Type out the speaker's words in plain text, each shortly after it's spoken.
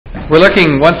We're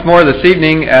looking once more this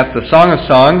evening at the Song of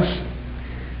Songs,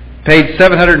 page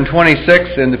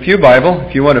 726 in the Pew Bible.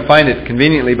 If you want to find it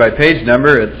conveniently by page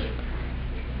number, it's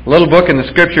a little book in the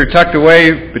Scripture tucked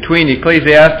away between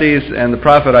Ecclesiastes and the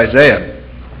prophet Isaiah.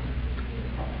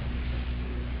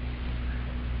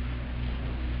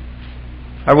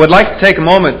 I would like to take a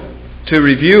moment to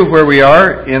review where we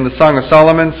are in the Song of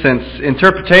Solomon, since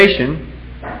interpretation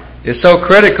is so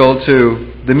critical to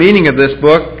the meaning of this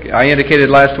book. I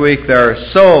indicated last week there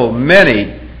are so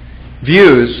many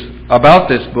views about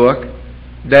this book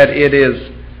that it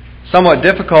is somewhat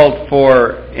difficult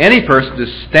for any person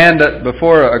to stand up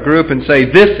before a group and say,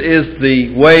 this is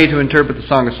the way to interpret the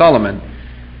Song of Solomon.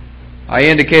 I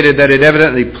indicated that it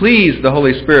evidently pleased the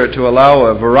Holy Spirit to allow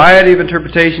a variety of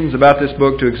interpretations about this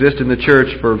book to exist in the church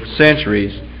for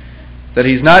centuries, that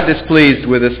He's not displeased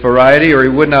with this variety, or He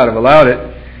would not have allowed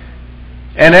it.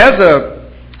 And as a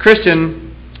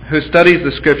Christian who studies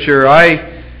the Scripture,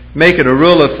 I make it a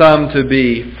rule of thumb to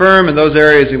be firm in those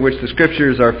areas in which the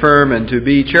Scriptures are firm, and to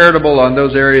be charitable on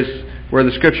those areas where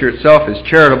the Scripture itself is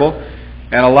charitable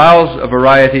and allows a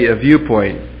variety of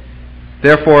viewpoint.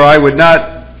 Therefore, I would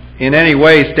not in any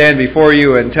way stand before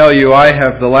you and tell you I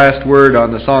have the last word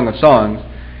on the Song of Songs,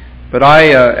 but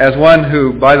I, as one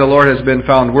who by the Lord has been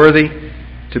found worthy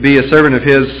to be a servant of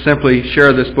His, simply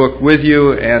share this book with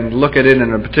you and look at it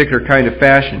in a particular kind of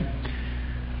fashion.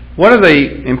 One of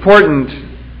the important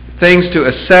things to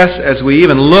assess as we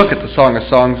even look at the Song of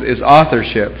Songs is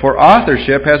authorship, for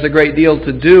authorship has a great deal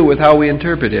to do with how we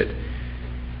interpret it.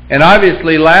 And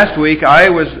obviously last week I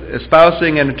was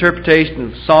espousing an interpretation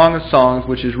of the Song of Songs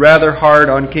which is rather hard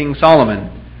on King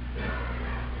Solomon.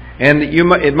 And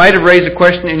it might have raised a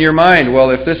question in your mind, well,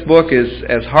 if this book is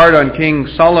as hard on King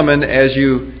Solomon as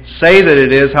you say that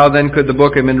it is, how then could the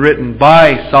book have been written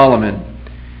by Solomon?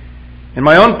 And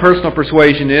my own personal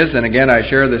persuasion is, and again I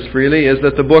share this freely, is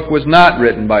that the book was not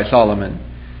written by Solomon.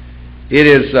 It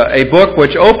is a book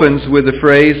which opens with the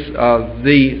phrase,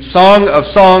 the Song of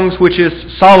Songs which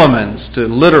is Solomon's,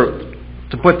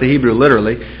 to put the Hebrew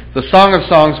literally, the Song of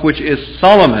Songs which is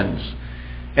Solomon's.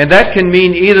 And that can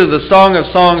mean either the Song of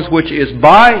Songs which is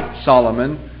by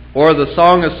Solomon, or the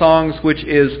Song of Songs which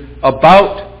is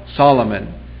about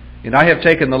Solomon. And I have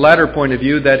taken the latter point of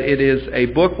view, that it is a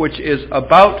book which is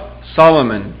about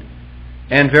Solomon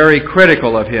and very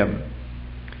critical of him.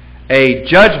 A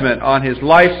judgment on his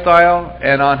lifestyle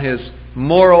and on his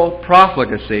moral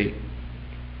profligacy.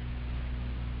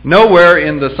 Nowhere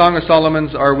in the Song of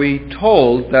Solomon are we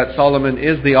told that Solomon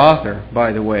is the author,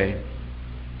 by the way.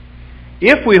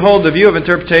 If we hold the view of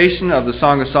interpretation of the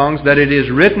Song of Songs that it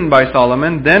is written by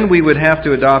Solomon, then we would have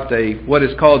to adopt what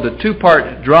is called the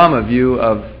two-part drama view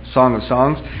of Song of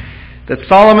Songs, that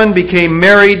Solomon became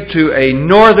married to a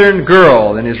northern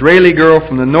girl, an Israeli girl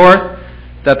from the north,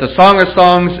 that the Song of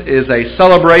Songs is a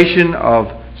celebration of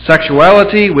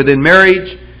sexuality within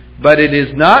marriage, but it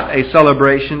is not a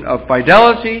celebration of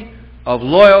fidelity, of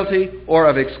loyalty, or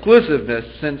of exclusiveness,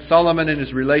 since Solomon and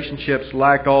his relationships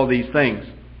lack all these things.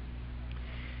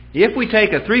 If we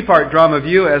take a three-part drama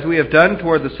view, as we have done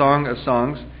toward the Song of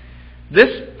Songs,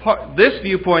 this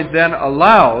viewpoint then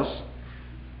allows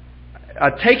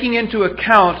taking into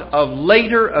account of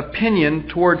later opinion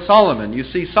toward Solomon. You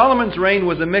see, Solomon's reign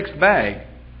was a mixed bag.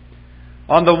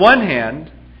 On the one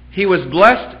hand, he was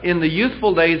blessed in the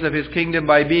youthful days of his kingdom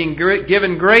by being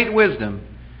given great wisdom.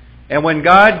 And when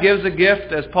God gives a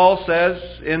gift, as Paul says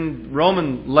in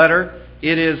Roman letter,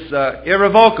 it is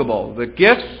irrevocable. The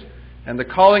gifts and the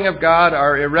calling of God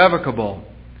are irrevocable.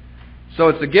 So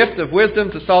it's a gift of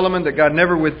wisdom to Solomon that God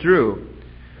never withdrew.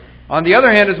 On the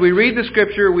other hand, as we read the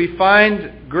Scripture, we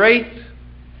find great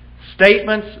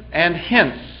statements and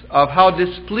hints of how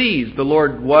displeased the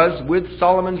Lord was with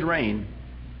Solomon's reign.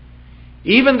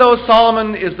 Even though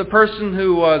Solomon is the person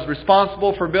who was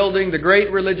responsible for building the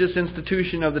great religious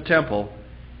institution of the temple,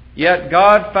 yet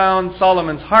God found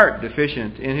Solomon's heart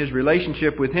deficient in his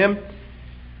relationship with Him.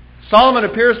 Solomon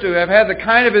appears to have had the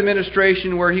kind of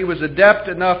administration where he was adept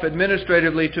enough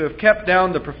administratively to have kept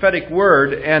down the prophetic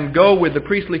word and go with the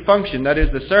priestly function, that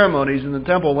is, the ceremonies in the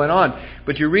temple went on.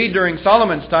 But you read during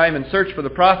Solomon's time and search for the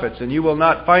prophets, and you will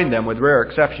not find them, with rare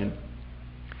exception.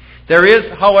 There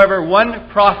is, however, one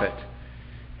prophet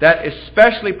that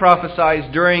especially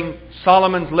prophesies during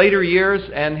Solomon's later years,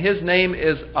 and his name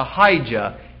is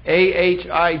Ahijah,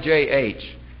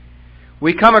 Ahijah.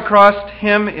 We come across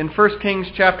him in 1 Kings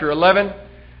chapter 11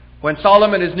 when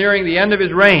Solomon is nearing the end of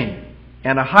his reign.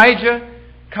 And Ahijah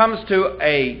comes to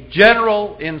a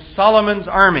general in Solomon's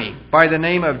army by the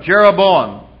name of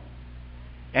Jeroboam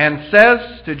and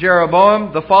says to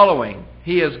Jeroboam the following.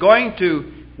 He is going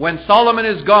to, when Solomon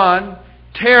is gone,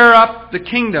 tear up the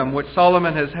kingdom which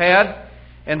Solomon has had.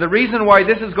 And the reason why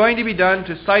this is going to be done,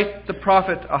 to cite the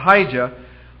prophet Ahijah,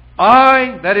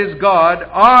 I, that is God,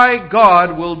 I,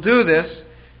 God, will do this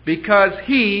because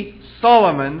he,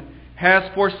 Solomon, has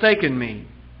forsaken me,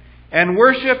 and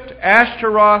worshipped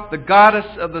Ashtaroth, the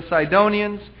goddess of the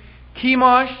Sidonians,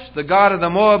 Chemosh, the god of the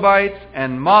Moabites,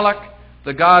 and Moloch,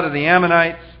 the god of the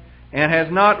Ammonites, and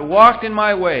has not walked in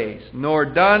my ways, nor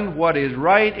done what is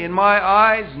right in my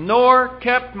eyes, nor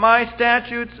kept my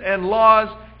statutes and laws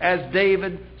as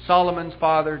David, Solomon's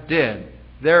father, did.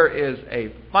 There is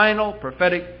a final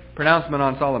prophetic pronouncement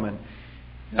on Solomon.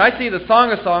 I see the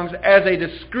Song of Songs as a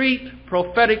discrete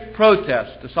prophetic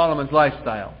protest to Solomon's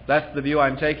lifestyle. That's the view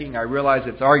I'm taking. I realize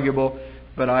it's arguable,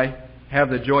 but I have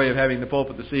the joy of having the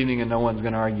pulpit this evening and no one's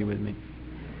going to argue with me.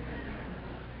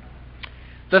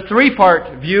 The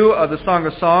three-part view of the Song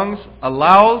of Songs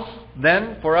allows,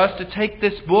 then, for us to take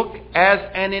this book as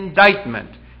an indictment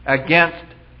against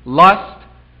lust,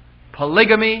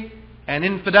 polygamy, and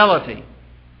infidelity.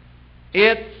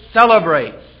 It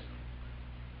celebrates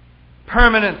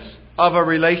permanence of a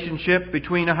relationship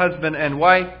between a husband and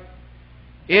wife.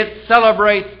 It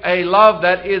celebrates a love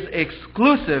that is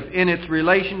exclusive in its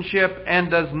relationship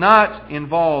and does not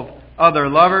involve other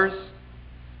lovers.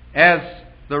 As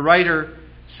the writer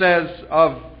says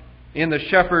in the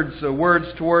shepherd's words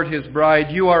toward his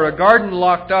bride, you are a garden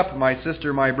locked up, my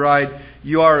sister, my bride.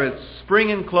 You are a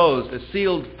spring enclosed, a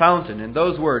sealed fountain. In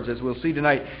those words, as we'll see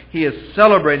tonight, he is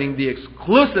celebrating the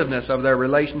exclusiveness of their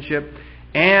relationship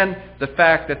and the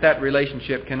fact that that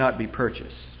relationship cannot be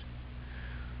purchased.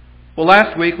 Well,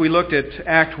 last week we looked at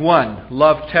Act 1,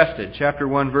 Love Tested, chapter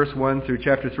 1, verse 1 through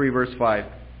chapter 3, verse 5.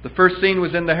 The first scene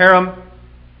was in the harem.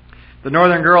 The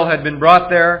northern girl had been brought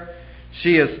there.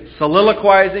 She is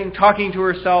soliloquizing, talking to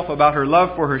herself about her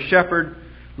love for her shepherd,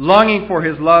 longing for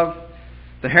his love.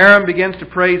 The harem begins to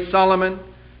praise Solomon.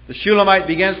 The Shulamite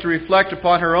begins to reflect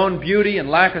upon her own beauty and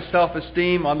lack of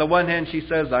self-esteem. On the one hand, she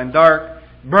says, I'm dark,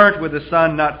 burnt with the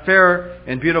sun, not fair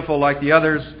and beautiful like the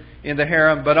others in the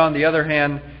harem. But on the other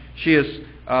hand, she is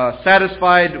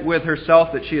satisfied with herself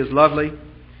that she is lovely.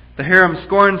 The harem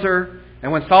scorns her,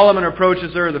 and when Solomon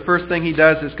approaches her, the first thing he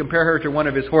does is compare her to one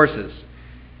of his horses.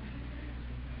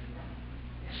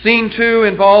 Scene 2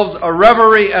 involves a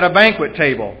revelry at a banquet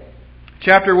table.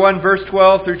 Chapter 1, verse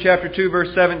 12 through chapter 2, verse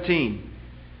 17.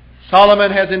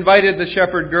 Solomon has invited the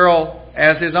shepherd girl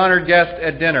as his honored guest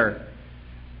at dinner.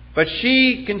 But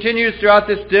she continues throughout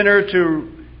this dinner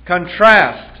to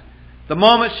contrast the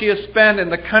moment she has spent in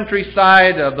the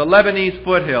countryside of the Lebanese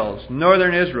foothills,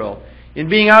 northern Israel, in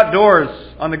being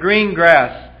outdoors on the green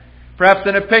grass, perhaps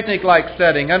in a picnic-like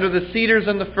setting, under the cedars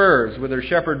and the firs with her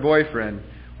shepherd boyfriend,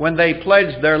 when they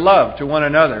pledged their love to one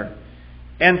another.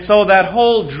 And so that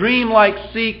whole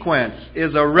dreamlike sequence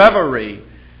is a revelry,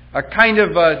 a kind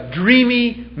of a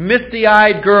dreamy,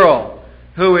 misty-eyed girl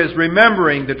who is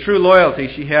remembering the true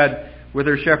loyalty she had with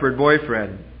her shepherd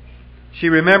boyfriend. She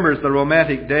remembers the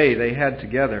romantic day they had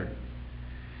together.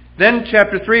 Then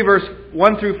chapter 3, verse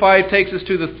 1 through 5 takes us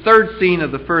to the third scene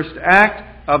of the first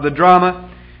act of the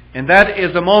drama, and that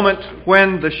is a moment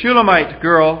when the Shulamite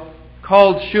girl,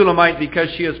 called Shulamite because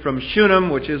she is from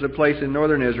Shunem, which is a place in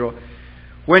northern Israel,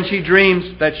 when she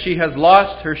dreams that she has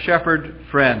lost her shepherd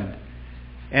friend,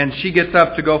 and she gets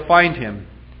up to go find him.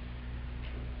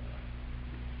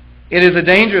 It is a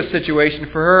dangerous situation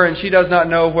for her, and she does not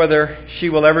know whether she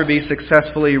will ever be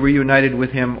successfully reunited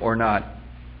with him or not.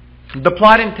 The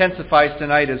plot intensifies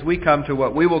tonight as we come to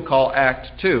what we will call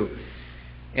Act 2.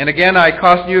 And again, I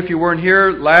caution you, if you weren't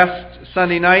here last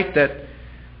Sunday night, that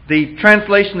the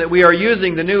translation that we are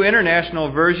using, the New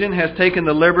International Version, has taken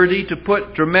the liberty to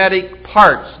put dramatic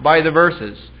parts by the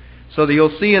verses. So that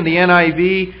you'll see in the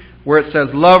NIV where it says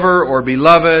lover or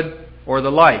beloved or the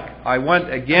like. I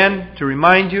want again to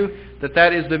remind you that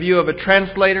that is the view of a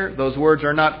translator. Those words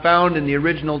are not found in the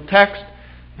original text.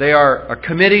 They are a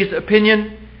committee's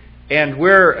opinion. And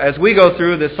we're, as we go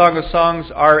through the Song of Songs,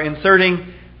 are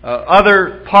inserting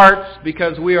other parts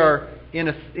because we are in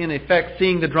effect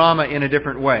seeing the drama in a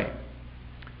different way.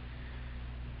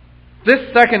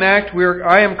 This second act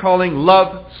I am calling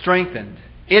Love Strengthened.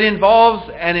 It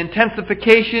involves an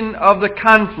intensification of the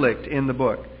conflict in the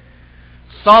book.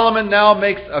 Solomon now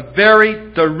makes a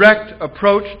very direct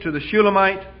approach to the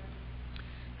Shulamite.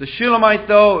 The Shulamite,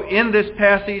 though, in this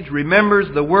passage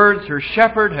remembers the words her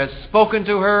shepherd has spoken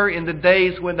to her in the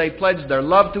days when they pledged their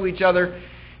love to each other,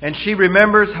 and she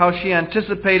remembers how she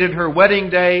anticipated her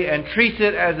wedding day and treats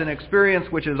it as an experience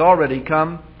which has already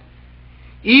come.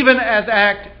 Even as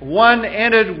Act 1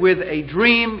 ended with a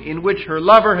dream in which her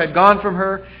lover had gone from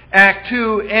her, Act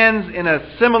 2 ends in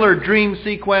a similar dream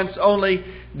sequence, only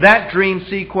that dream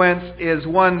sequence is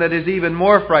one that is even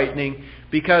more frightening,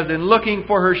 because in looking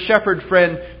for her shepherd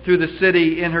friend through the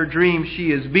city in her dream,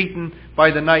 she is beaten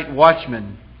by the night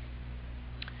watchman.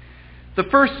 The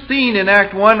first scene in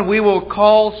Act 1 we will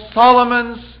call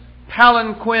Solomon's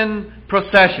palanquin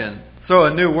procession. Throw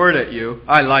a new word at you.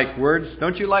 I like words.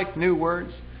 Don't you like new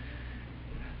words?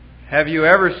 Have you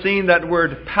ever seen that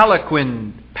word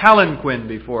palanquin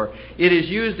before? It is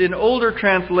used in older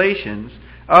translations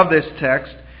of this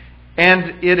text,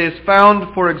 and it is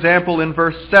found, for example, in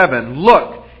verse 7.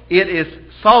 Look, it is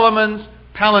Solomon's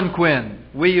palanquin.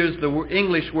 We use the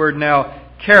English word now,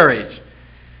 carriage.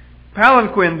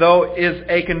 Palanquin, though, is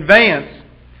a conveyance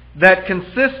that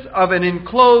consists of an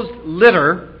enclosed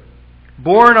litter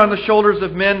borne on the shoulders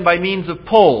of men by means of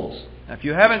poles. Now, if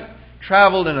you haven't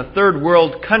traveled in a third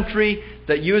world country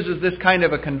that uses this kind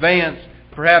of a conveyance,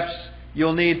 perhaps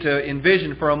you'll need to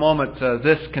envision for a moment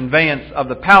this conveyance of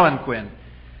the palanquin.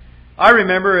 I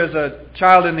remember as a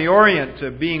child in the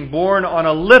Orient being borne on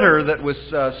a litter that was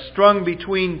strung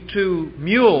between two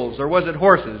mules, or was it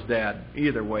horses, Dad?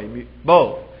 Either way,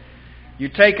 both. You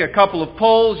take a couple of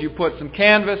poles, you put some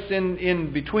canvas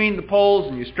in between the poles,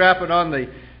 and you strap it on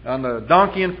the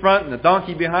donkey in front and the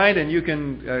donkey behind, and you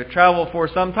can travel for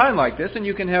some time like this, and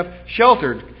you can have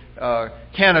sheltered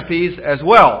canopies as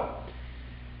well.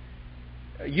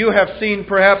 You have seen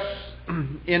perhaps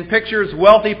in pictures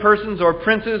wealthy persons or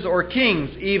princes or kings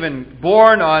even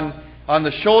borne on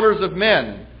the shoulders of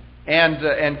men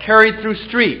and carried through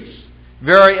streets.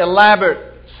 Very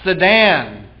elaborate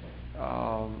sedan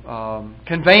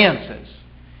conveyances.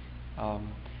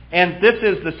 And this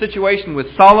is the situation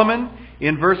with Solomon.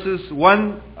 In verses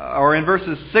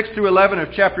 6 through 11 of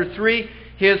chapter 3,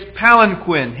 his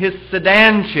palanquin, his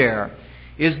sedan chair,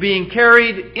 is being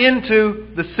carried into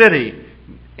the city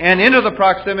and into the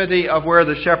proximity of where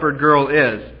the shepherd girl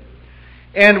is.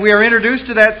 And we are introduced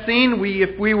to that scene.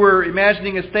 If we were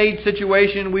imagining a stage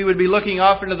situation, we would be looking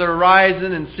off into the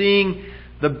horizon and seeing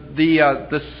the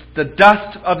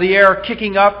dust of the air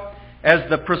kicking up. As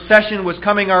the procession was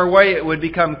coming our way, it would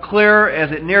become clearer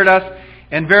as it neared us,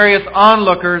 and various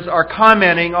onlookers are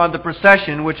commenting on the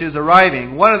procession which is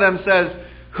arriving. One of them says,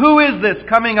 "Who is this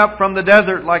coming up from the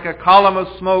desert like a column of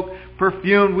smoke,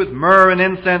 perfumed with myrrh and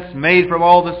incense, made from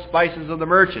all the spices of the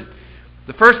merchant?"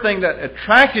 The first thing that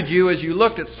attracted you as you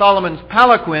looked at Solomon's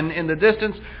palanquin in the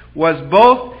distance was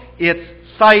both its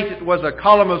sight, it was a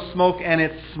column of smoke, and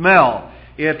its smell.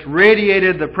 It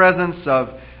radiated the presence of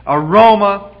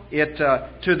aroma.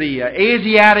 To the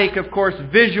Asiatic, of course,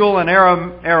 visual and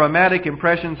aromatic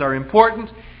impressions are important.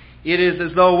 It is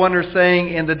as though one is saying,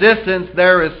 in the distance,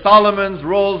 there is Solomon's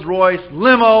Rolls-Royce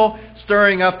limo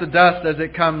stirring up the dust as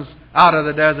it comes out of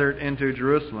the desert into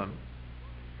Jerusalem.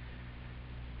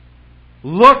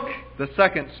 "Look," the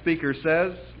second speaker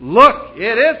says, "look,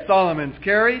 it is Solomon's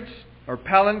carriage," or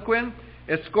palanquin,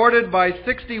 escorted by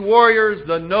 60 warriors,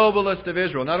 the noblest of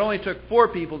Israel. Not only took 4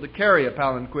 people to carry a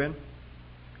palanquin,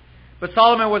 but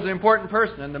Solomon was an important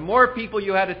person, and the more people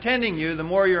you had attending you, the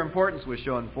more your importance was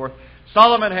shown forth.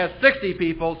 Solomon has 60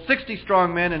 people, 60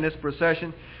 strong men in this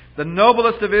procession, the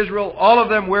noblest of Israel, all of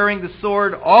them wearing the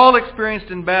sword, all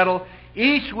experienced in battle,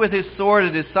 each with his sword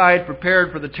at his side,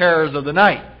 prepared for the terrors of the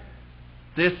night.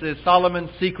 This is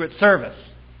Solomon's secret service.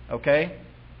 Okay?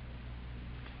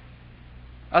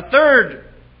 A third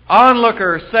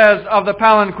onlooker says of the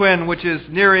palanquin which is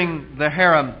nearing the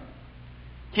harem,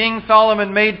 "King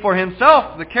Solomon made for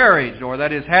himself the carriage," or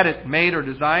that is, had it made or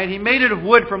designed. He made it of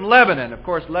wood from Lebanon. Of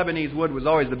course, Lebanese wood was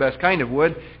always the best kind of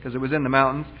wood because it was in the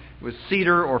mountains. It was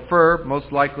cedar or fir,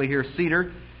 most likely here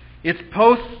cedar. Its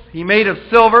posts he made of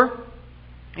silver,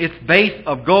 its base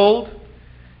of gold.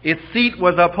 Its seat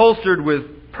was upholstered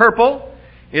with purple.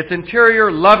 Its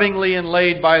interior lovingly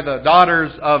inlaid by the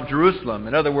daughters of Jerusalem.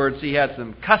 In other words, he had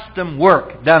some custom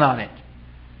work done on it.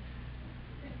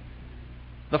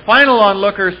 The final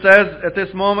onlooker says at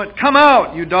this moment, "Come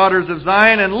out, you daughters of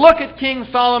Zion, and look at King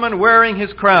Solomon wearing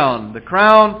his crown, the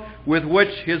crown with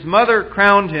which his mother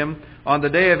crowned him on the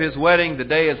day of his wedding, the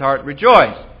day his heart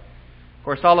rejoiced." Of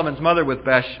course, Solomon's mother was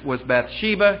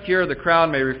Bathsheba. Here the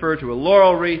crown may refer to a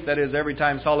laurel wreath. That is, every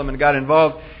time Solomon got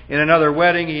involved in another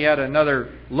wedding, he had another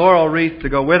laurel wreath to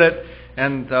go with it.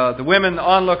 And the women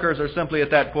onlookers are simply at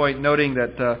that point noting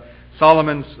that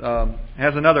Solomon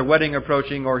has another wedding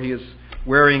approaching, or he is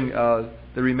wearing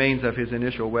the remains of his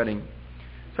initial wedding.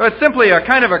 So it's simply a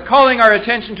kind of a calling our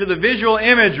attention to the visual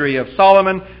imagery of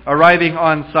Solomon arriving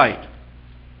on site.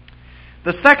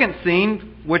 The second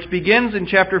scene, which begins in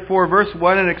chapter 4, verse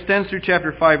 1 and extends through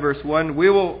chapter 5, verse 1,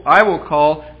 I will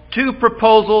call two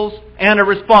proposals and a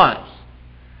response.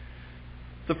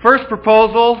 The first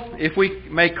proposal, if we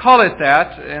may call it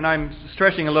that, and I'm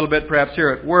stretching a little bit perhaps here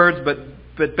at words,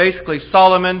 but basically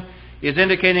Solomon is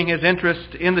indicating his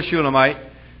interest in the Shulamite.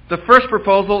 The first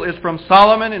proposal is from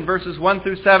Solomon in verses 1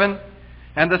 through 7,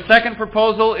 and the second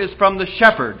proposal is from the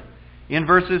shepherd in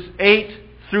verses 8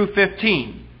 through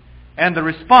 15. And the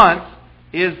response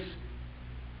is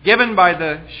given by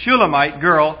the Shulamite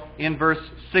girl in verse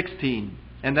 16.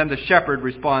 And then the shepherd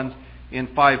responds in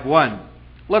 5:1.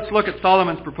 Let's look at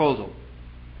Solomon's proposal.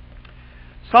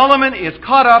 Solomon is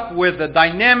caught up with the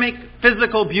dynamic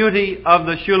physical beauty of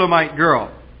the Shulamite girl.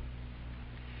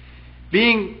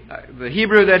 Being the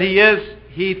Hebrew that he is,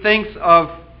 he thinks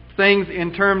of things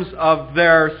in terms of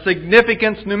their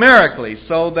significance numerically,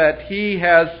 so that he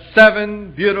has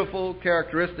 7 beautiful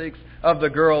characteristics of the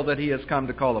girl that he has come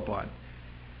to call upon.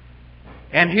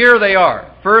 And here they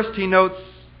are. First he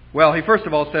first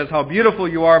of all says, "How beautiful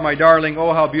you are, my darling,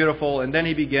 oh how beautiful," and then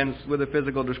he begins with a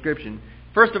physical description.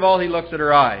 First of all, he looks at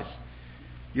her eyes.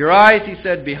 "Your eyes," he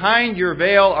said, "behind your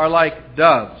veil are like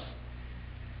doves."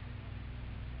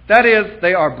 That is,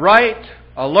 they are bright,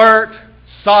 alert,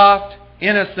 soft,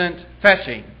 innocent,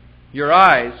 fetching. Your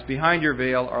eyes behind your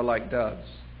veil are like doves.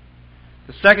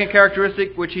 The second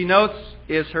characteristic which he notes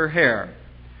is her hair.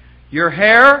 "Your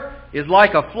hair is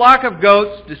like a flock of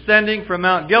goats descending from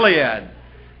Mount Gilead."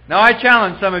 Now I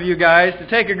challenge some of you guys to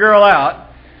take a girl out,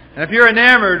 and if you're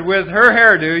enamored with her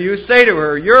hairdo, you say to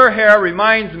her, "Your hair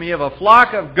reminds me of a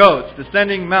flock of goats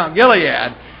descending Mount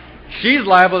Gilead." She's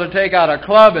liable to take out a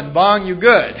club and bong you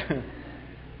good.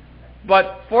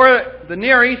 But for the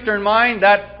Near Eastern mind,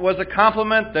 that was a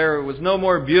compliment. There was no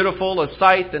more beautiful a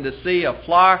sight than to see a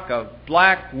flock of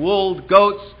black-wooled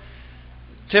goats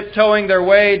tiptoeing their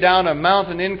way down a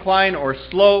mountain incline or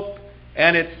slope,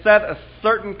 and it set a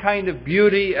certain kind of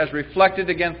beauty as reflected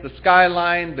against the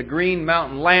skyline, the green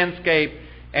mountain landscape,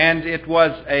 and it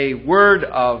was a word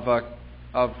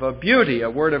of beauty, a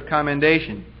word of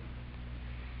commendation.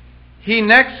 He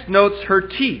next notes her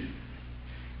teeth.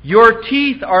 "Your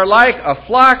teeth are like a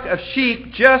flock of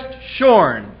sheep just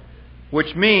shorn,"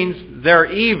 which means they're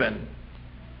even.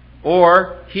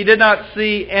 Or, he did not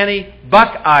see any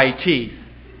buckeye teeth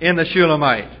in the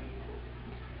Shulamite.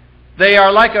 "They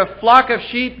are like a flock of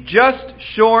sheep just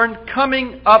shorn,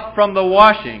 coming up from the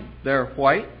washing." They're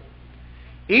white.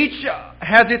 "Each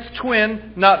has its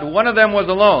twin, not one of them was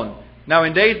alone." Now,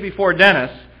 in days before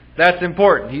dentists, that's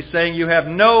important. He's saying you have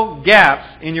no gaps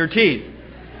in your teeth.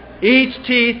 Each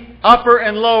teeth, upper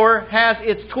and lower, has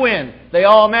its twin. They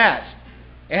all match.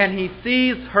 And he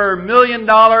sees her $1 million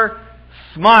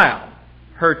smile.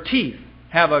 Her teeth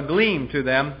have a gleam to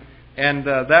them. And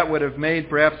that would have made,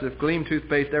 perhaps, if Gleam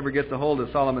toothpaste ever gets a hold of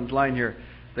Solomon's line here,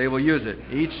 they will use it.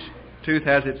 Each tooth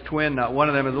has its twin, not one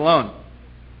of them is alone.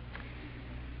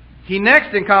 He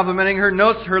next, in complimenting her,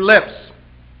 notes her lips.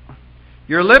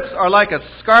 "Your lips are like a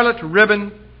scarlet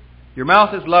ribbon. Your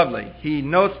mouth is lovely." He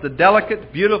notes the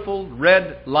delicate, beautiful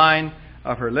red line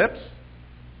of her lips.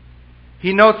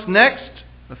 He notes next,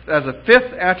 as a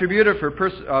fifth attribute of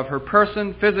her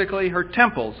person physically, her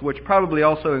temples, which probably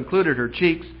also included her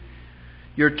cheeks.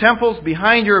 "Your temples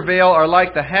behind your veil are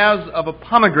like the halves of a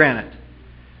pomegranate."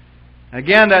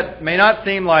 Again, that may not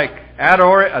seem like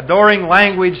adoring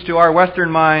language to our Western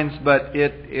minds, but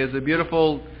it is a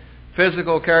beautiful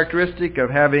physical characteristic of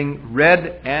having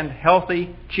red and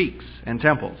healthy cheeks and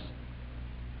temples.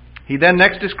 He then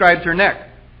next describes her neck.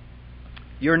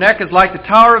 "Your neck is like the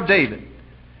Tower of David,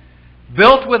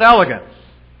 built with elegance.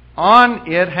 On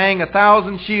it hang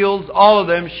 1,000 shields, all of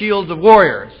them shields of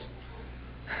warriors."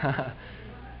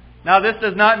 Now, this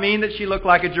does not mean that she looked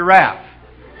like a giraffe,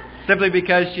 simply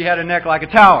because she had a neck like a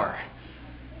tower.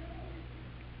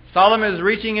 Solomon is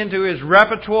reaching into his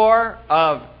repertoire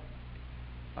of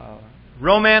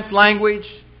romance language,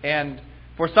 and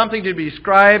for something to be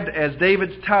described as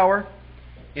David's tower,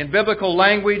 in biblical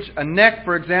language, a neck,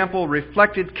 for example,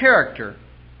 reflected character.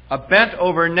 A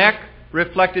bent-over neck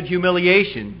reflected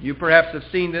humiliation. You perhaps have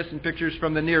seen this in pictures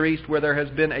from the Near East where there has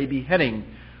been a beheading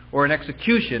or an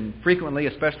execution. Frequently,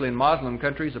 especially in Muslim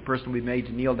countries, a person will be made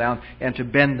to kneel down and to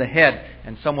bend the head,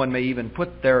 and someone may even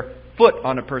put their foot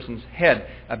on a person's head.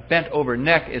 A bent-over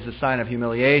neck is a sign of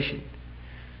humiliation.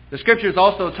 The Scriptures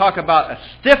also talk about a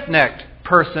stiff-necked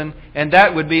person, and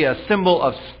that would be a symbol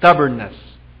of stubbornness.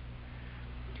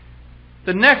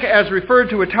 The neck, as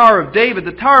referred to a Tower of David,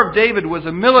 the Tower of David was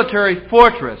a military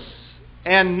fortress,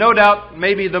 and no doubt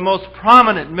maybe the most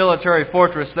prominent military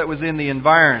fortress that was in the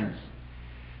environs.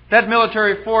 That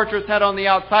military fortress had on the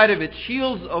outside of it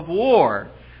shields of war,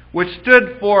 which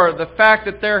stood for the fact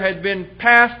that there had been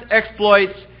past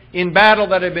exploits in battle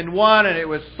that had been won, and it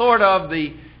was sort of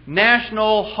the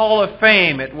National Hall of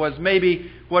Fame. It was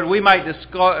maybe what we might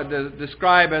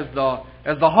describe as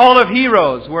the Hall of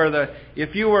Heroes, where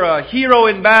if you were a hero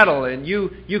in battle and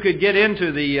you could get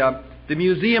into the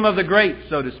Museum of the Great,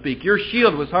 so to speak. Your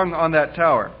shield was hung on that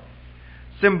tower.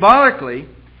 Symbolically,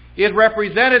 it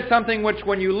represented something which,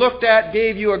 when you looked at,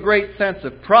 gave you a great sense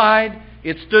of pride.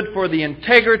 It stood for the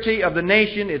integrity of the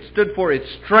nation. It stood for its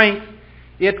strength.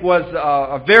 It was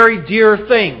a very dear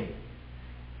thing.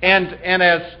 And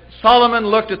as Solomon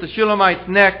looked at the Shulamite's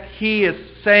neck, he is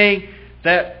saying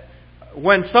that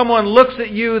when someone looks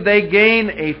at you, they gain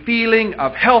a feeling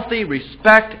of healthy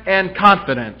respect and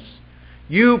confidence.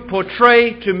 You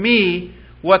portray to me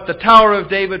what the Tower of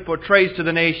David portrays to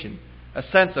the nation, a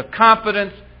sense of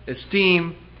confidence,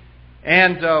 esteem,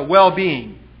 and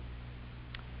well-being.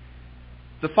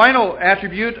 The final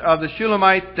attribute of the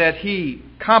Shulamite that he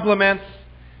compliments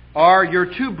are, your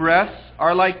two breasts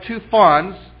are like two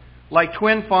fawns, like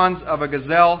twin fawns of a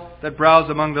gazelle that browse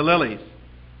among the lilies.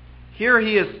 Here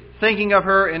he is thinking of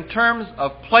her in terms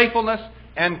of playfulness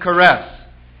and caress,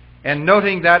 and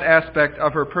noting that aspect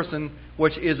of her person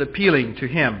which is appealing to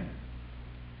him.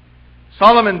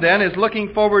 Solomon then is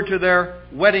looking forward to their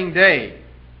wedding day.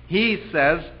 He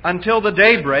says, until the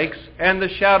day breaks and the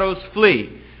shadows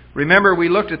flee. Remember, we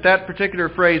looked at that particular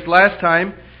phrase last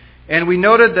time, and we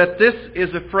noted that this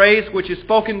is a phrase which is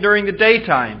spoken during the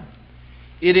daytime.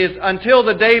 It is until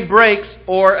the day breaks,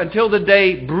 or until the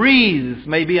day breathes,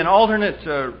 may be an alternate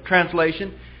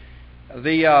translation.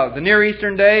 The Near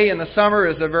Eastern day in the summer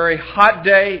is a very hot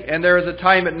day, and there is a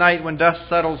time at night when dusk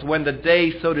settles, when the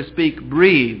day, so to speak,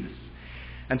 breathes.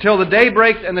 Until the day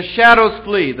breaks and the shadows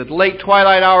flee. The late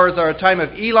twilight hours are a time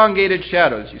of elongated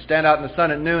shadows. You stand out in the sun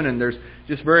at noon and there's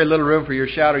just very little room for your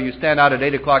shadow. You stand out at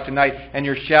 8 o'clock tonight and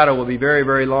your shadow will be very,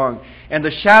 very long. And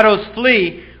the shadows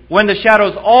flee. When the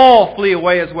shadows all flee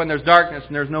away is when there's darkness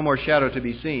and there's no more shadow to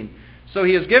be seen. So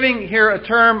he is giving here a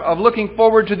term of looking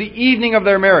forward to the evening of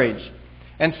their marriage,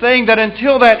 and saying that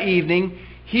until that evening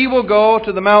he will go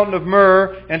to the mountain of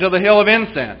myrrh and to the hill of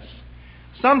incense.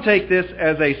 Some take this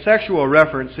as a sexual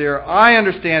reference here. I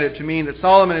understand it to mean that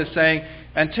Solomon is saying,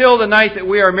 until the night that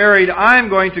we are married, I'm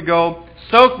going to go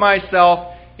soak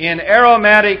myself in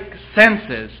aromatic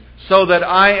senses so that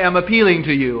I am appealing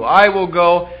to you. I will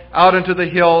go out into the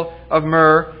hill of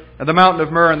myrrh, the mountain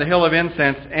of myrrh and the hill of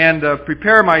incense, and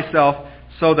prepare myself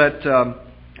so that,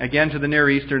 again to the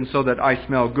Near Eastern, so that I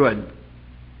smell good.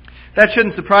 That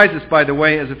shouldn't surprise us, by the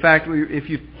way, as a fact.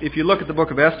 If you look at the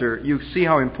book of Esther, you see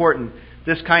how important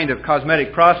this kind of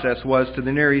cosmetic process was to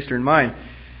the Near Eastern mind.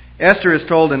 Esther is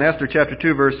told in Esther chapter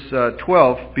 2, verse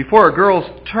 12, before a girl's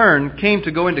turn came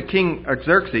to go into King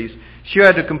Xerxes, she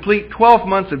had to complete 12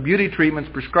 months of beauty treatments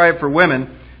prescribed for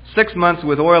women, 6 months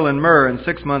with oil and myrrh, and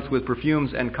 6 months with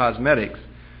perfumes and cosmetics.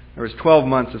 There was 12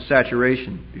 months of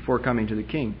saturation before coming to the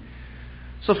king.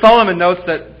 So Solomon notes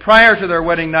that prior to their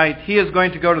wedding night, he is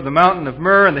going to go to the mountain of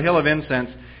myrrh and the hill of incense,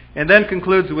 and then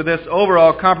concludes with this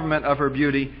overall compliment of her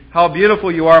beauty. How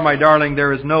beautiful you are, my darling,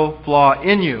 there is no flaw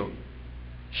in you.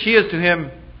 She is to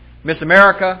him Miss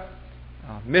America,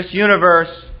 Miss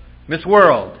Universe, Miss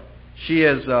World. She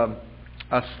is a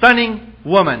stunning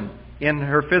woman in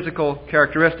her physical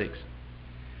characteristics.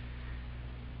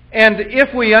 And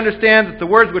if we understand that the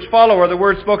words which follow are the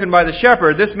words spoken by the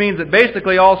shepherd, this means that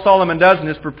basically all Solomon does in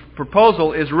his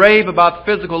proposal is rave about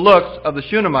the physical looks of the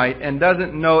Shunammite and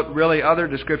doesn't note really other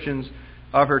descriptions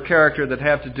of her character that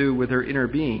have to do with her inner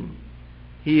being.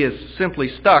 He is simply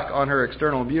stuck on her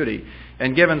external beauty.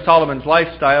 And given Solomon's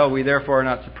lifestyle, we therefore are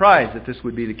not surprised that this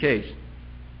would be the case.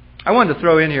 I wanted to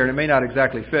throw in here, and it may not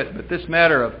exactly fit, but this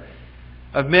matter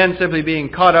of men simply being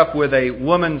caught up with a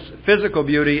woman's physical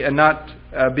beauty and not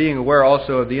being aware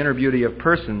also of the inner beauty of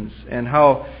persons, and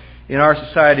how in our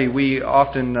society we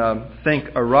often think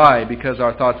awry because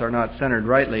our thoughts are not centered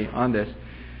rightly on this.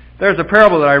 There's a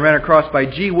parable that I ran across by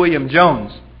G. William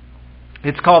Jones.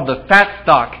 It's called the Fat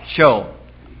Stock Show.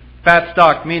 Fat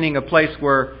stock meaning a place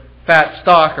where fat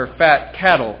stock or fat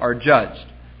cattle are judged.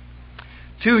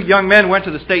 Two young men went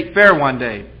to the state fair one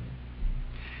day.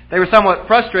 They were somewhat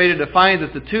frustrated to find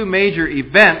that the two major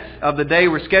events of the day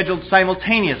were scheduled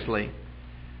simultaneously.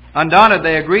 Undaunted,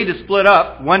 they agreed to split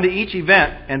up, one to each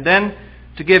event, and then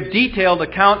to give detailed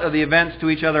account of the events to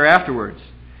each other afterwards.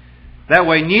 That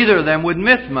way neither of them would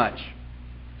miss much.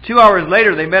 2 hours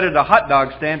later, they met at a hot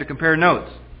dog stand to compare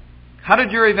notes. "How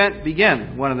did your event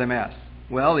begin?" one of them asked.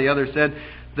 Well, the other said,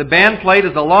 "The band played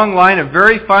as a long line of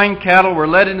very fine cattle were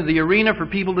led into the arena for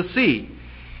people to see.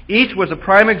 Each was a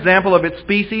prime example of its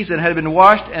species and had been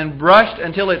washed and brushed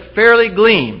until it fairly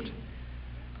gleamed.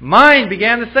 Mine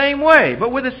began the same way,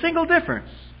 but with a single difference.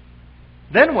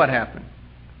 Then what happened?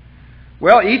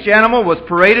 Well, each animal was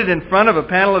paraded in front of a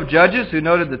panel of judges who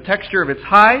noted the texture of its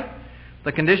hide,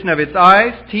 the condition of its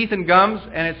eyes, teeth, and gums,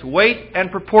 and its weight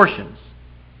and proportions.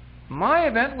 My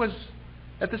event was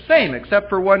at the same, except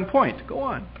for one point. Go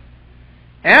on.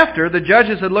 After the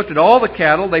judges had looked at all the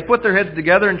cattle, they put their heads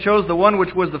together and chose the one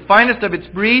which was the finest of its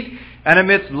breed, and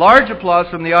amidst large applause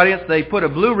from the audience, they put a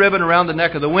blue ribbon around the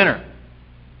neck of the winner.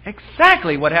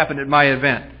 Exactly what happened at my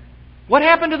event. What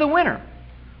happened to the winner?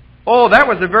 Oh, that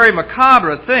was a very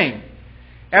macabre thing.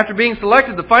 After being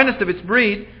selected the finest of its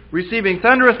breed, receiving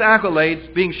thunderous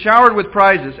accolades, being showered with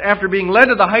prizes, after being led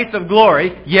to the heights of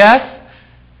glory, yes,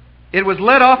 it was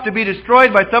led off to be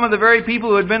destroyed by some of the very people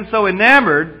who had been so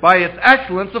enamored by its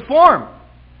excellence of form.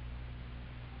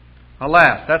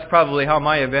 Alas, that's probably how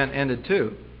my event ended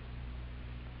too.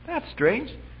 That's strange.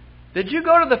 Did you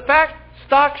go to the fat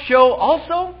stock show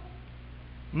also?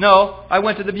 No, I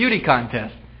went to the beauty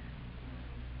contest.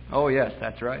 Oh yes,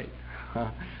 that's right.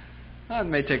 It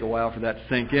may take a while for that to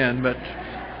sink in, but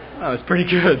it was pretty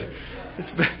good.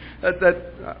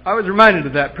 I was reminded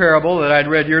of that parable that I'd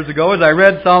read years ago as I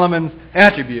read Solomon's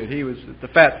attribute. He was at the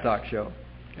fat stock show.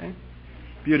 Okay?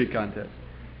 Beauty contest.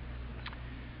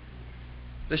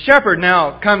 The shepherd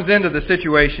now comes into the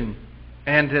situation,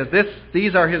 and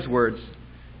these are his words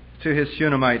to his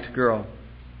Shunammite girl.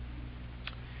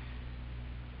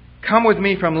 Come with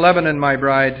me from Lebanon, my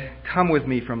bride. Come with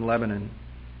me from Lebanon.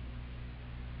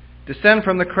 Descend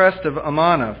from the crest of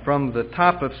Amana, from the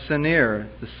top of Senir,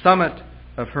 the summit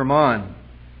of Hermon,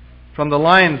 from the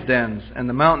lions' dens and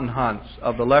the mountain haunts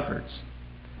of the leopards.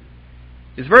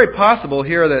 It's very possible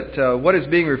here that what is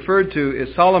being referred to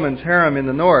is Solomon's harem in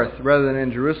the north rather than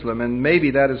in Jerusalem, and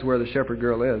maybe that is where the shepherd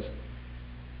girl is.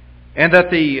 And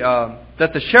that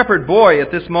the shepherd boy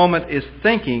at this moment is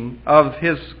thinking of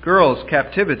his girl's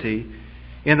captivity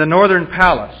in the northern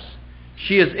palace.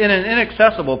 She is in an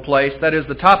inaccessible place, that is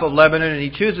the top of Lebanon, and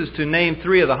he chooses to name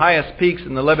 3 of the highest peaks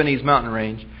in the Lebanese mountain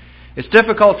range. It's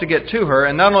difficult to get to her,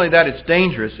 and not only that, it's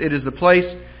dangerous. It is the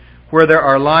place where there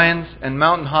are lions and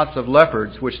mountain haunts of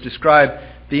leopards, which describe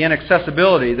the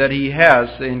inaccessibility that he has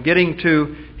in getting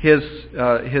to his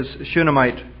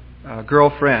Shunammite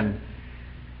girlfriend.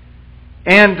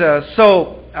 And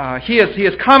so he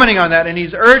is commenting on that, and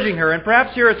he's urging her, and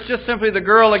perhaps here it's just simply the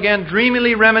girl again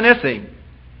dreamily reminiscing.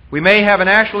 We may have an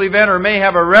actual event or may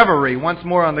have a reverie once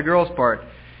more on the girl's part.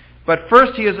 But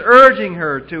first he is urging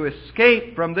her to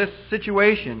escape from this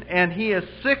situation, and he is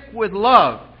sick with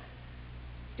love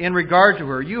in regard to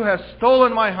her. You have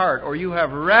stolen my heart, or you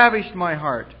have ravished my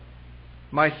heart.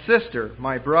 My sister,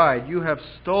 my bride, you have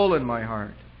stolen my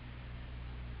heart.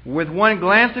 With one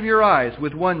glance of your eyes,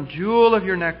 with one jewel of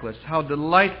your necklace, how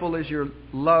delightful is your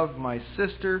love, my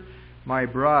sister, my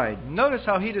bride. Notice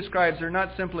how he describes her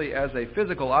not simply as a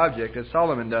physical object, as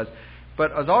Solomon does,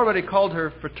 but has already called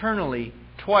her fraternally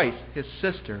twice his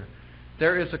sister.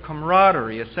 There is a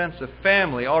camaraderie, a sense of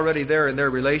family already there in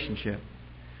their relationship.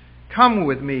 Come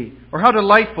with me, or how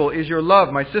delightful is your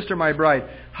love, my sister, my bride.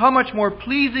 How much more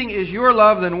pleasing is your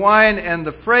love than wine, and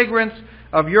the fragrance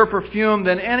of your perfume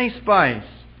than any spice.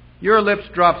 Your lips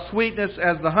drop sweetness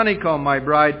as the honeycomb, my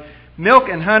bride. Milk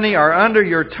and honey are under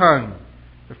your tongue.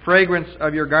 The fragrance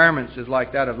of your garments is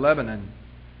like that of Lebanon,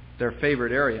 their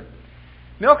favorite area.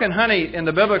 Milk and honey in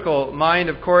the biblical mind,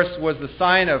 of course, was the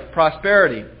sign of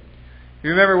prosperity. You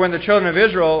remember when the children of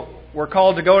Israel were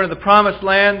called to go into the promised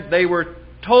land, they were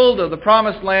told of the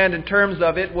promised land in terms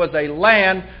of it was a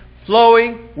land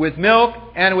flowing with milk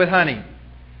and with honey.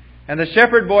 And the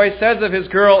shepherd boy says of his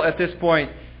girl at this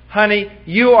point, honey,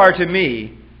 you are to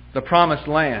me the promised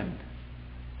land.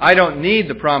 I don't need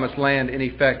the promised land in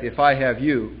effect if I have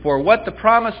you. For what the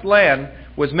promised land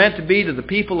was meant to be to the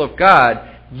people of God,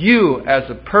 you as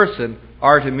a person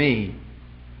are to me.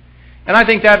 And I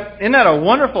think isn't that a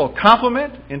wonderful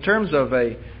compliment in terms of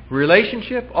a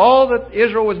relationship? All that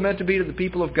Israel was meant to be to the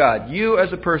people of God, you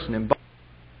as a person.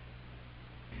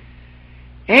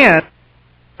 And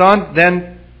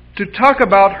then to talk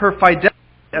about her fidelity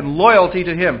and loyalty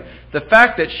to Him. The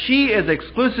fact that she is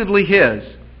exclusively His.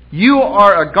 You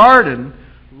are a garden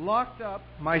locked up,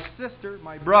 my sister,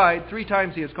 my bride. 3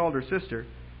 times he has called her sister.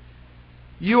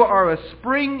 You are a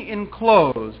spring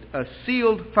enclosed, a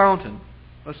sealed fountain.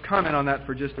 Let's comment on that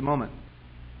for just a moment.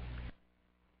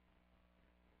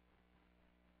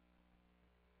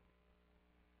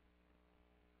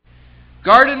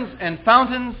 Gardens and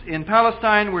fountains in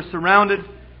Palestine were surrounded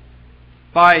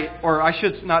by, or I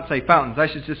should not say fountains,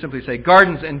 I should just simply say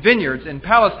gardens and vineyards in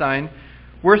Palestine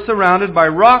were surrounded by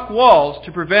rock walls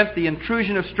to prevent the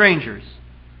intrusion of strangers.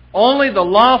 Only the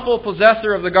lawful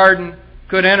possessor of the garden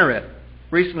could enter it.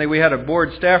 Recently we had a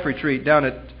board staff retreat down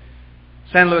at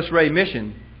San Luis Rey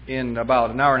Mission in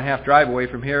about an hour and a half drive away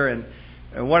from here, and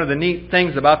one of the neat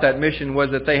things about that mission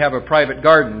was that they have a private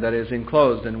garden that is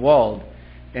enclosed and walled.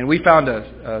 And we found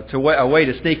a way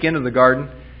to sneak into the garden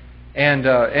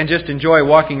and just enjoy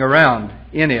walking around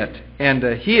in it. And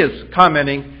he is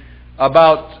commenting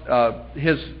about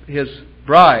his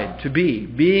bride-to-be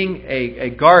being a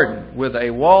garden with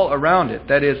a wall around it.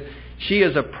 That is, she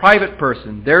is a private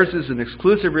person. Theirs is an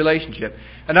exclusive relationship.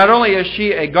 And not only is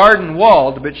she a garden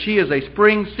walled, but she is a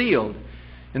spring sealed.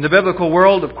 In the biblical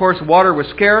world, of course, water was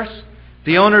scarce.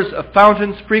 The owners of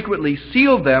fountains frequently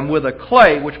sealed them with a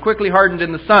clay which quickly hardened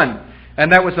in the sun.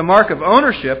 And that was a mark of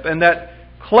ownership, and that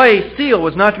clay seal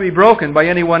was not to be broken by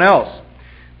anyone else.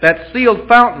 That sealed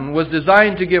fountain was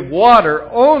designed to give water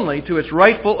only to its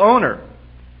rightful owner.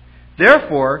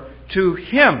 Therefore, to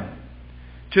him,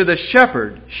 to the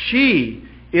shepherd, she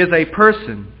is a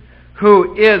person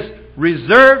who is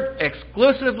reserved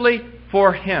exclusively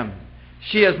for him.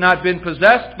 She has not been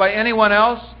possessed by anyone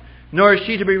else, nor is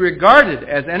she to be regarded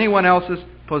as anyone else's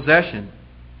possession.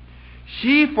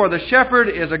 She, for the shepherd,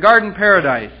 is a garden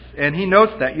paradise. And he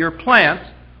notes that your plants,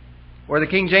 or the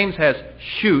King James has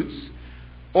shoots,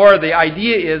 or the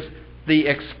idea is the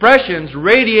expressions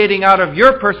radiating out of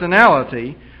your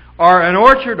personality, are an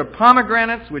orchard of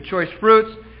pomegranates with choice fruits,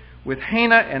 with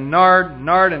henna and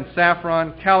nard and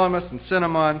saffron, calamus and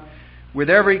cinnamon, with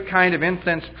every kind of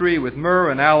incense tree, with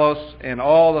myrrh and aloes, and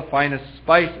all the finest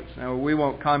spices. Now, we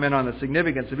won't comment on the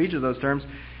significance of each of those terms,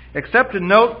 except to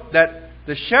note that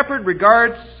the shepherd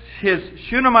regards his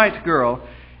Shunammite girl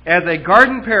as a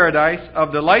garden paradise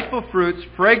of delightful fruits,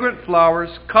 fragrant flowers,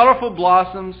 colorful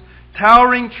blossoms,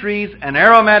 towering trees, and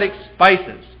aromatic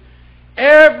spices.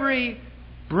 Every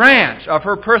branch of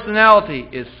her personality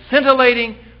is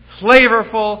scintillating,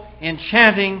 flavorful,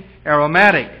 enchanting,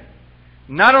 aromatic.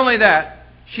 Not only that,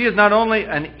 she is not only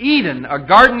an Eden, a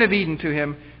garden of Eden to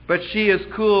him, but she is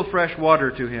cool, fresh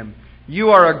water to him.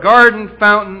 You are a garden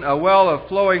fountain, a well of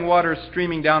flowing water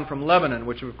streaming down from Lebanon,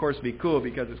 which would of course be cool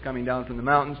because it's coming down from the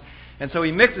mountains. And so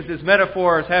he mixes his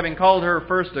metaphors, having called her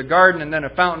first a garden and then a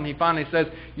fountain. He finally says,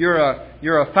 you're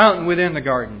a fountain within the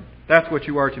garden. That's what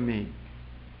you are to me.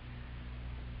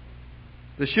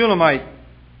 The Shulamite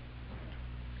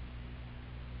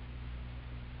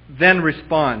then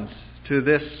responds to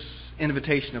this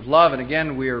invitation of love. And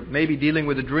again, we are maybe dealing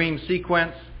with a dream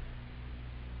sequence.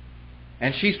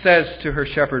 And she says to her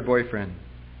shepherd boyfriend,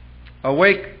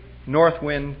 "Awake, north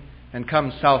wind, and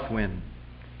come south wind.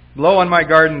 Blow on my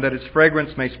garden that its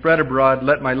fragrance may spread abroad.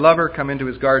 Let my lover come into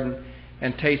his garden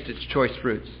and taste its choice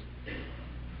fruits."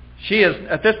 She is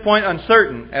at this point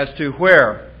uncertain as to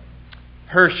where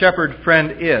her shepherd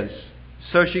friend is.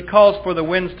 So she calls for the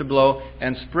winds to blow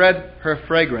and spread her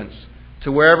fragrance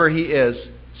to wherever he is,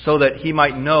 so that he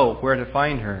might know where to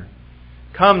find her.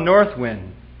 Come, north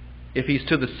wind. If he's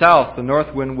to the south, the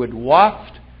north wind would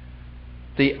waft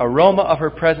the aroma of her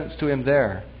presence to him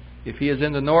there. If he is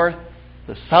in the north,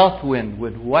 the south wind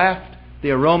would waft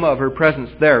the aroma of her presence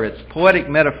there. It's poetic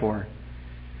metaphor.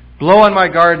 Blow on my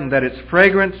garden that its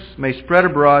fragrance may spread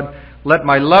abroad. Let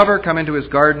my lover come into his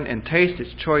garden and taste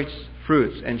its choice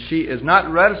fruits. And she is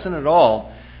not reticent at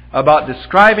all about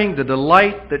describing the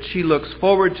delight that she looks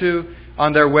forward to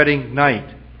on their wedding night,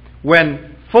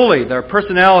 when fully their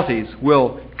personalities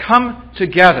will come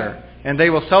together and they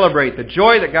will celebrate the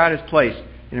joy that God has placed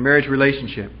in a marriage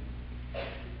relationship.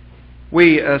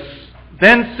 We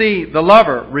then see the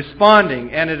lover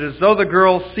responding, and it is as though the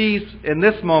girl sees in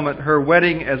this moment her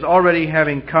wedding as already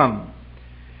having come.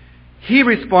 He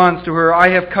responds to her, "I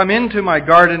have come into my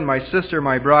garden, my sister,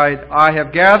 my bride. I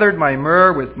have gathered my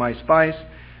myrrh with my spice.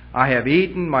 I have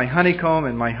eaten my honeycomb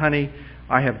and my honey.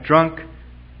 I have drunk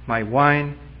my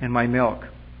wine and my milk."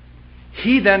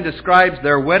 He then describes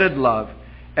their wedded love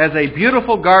as a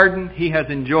beautiful garden he has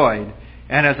enjoyed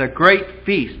and as a great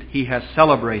feast he has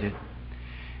celebrated.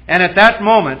 And at that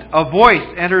moment, a voice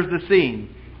enters the scene.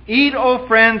 "Eat, O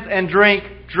friends, and drink.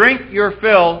 Drink your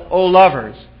fill, O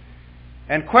lovers."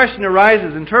 And question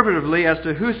arises interpretively as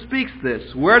to who speaks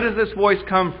this. Where does this voice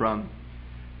come from?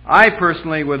 I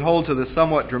personally would hold to the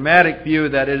somewhat dramatic view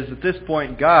that it is at this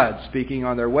point God speaking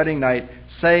on their wedding night,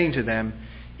 saying to them,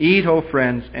 "Eat, O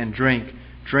friends, and drink.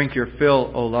 Drink your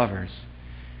fill, O lovers."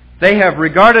 They have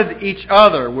regarded each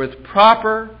other with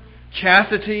proper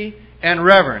chastity and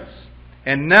reverence.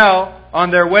 And now,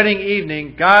 on their wedding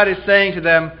evening, God is saying to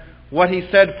them what He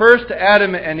said first to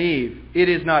Adam and Eve. "It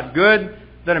is not good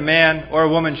that a man or a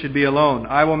woman should be alone.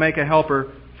 I will make a helper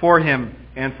for him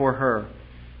and for her.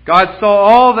 God saw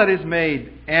all that is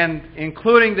made, and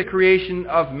including the creation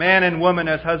of man and woman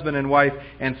as husband and wife,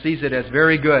 and sees it as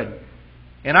very good.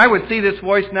 And I would see this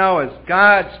voice now as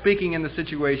God speaking in the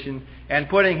situation and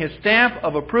putting His stamp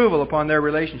of approval upon their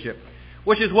relationship,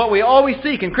 which is what we always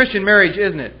seek in Christian marriage,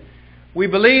 isn't it? We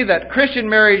believe that Christian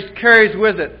marriage carries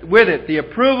with it the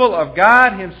approval of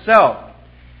God Himself,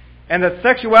 and that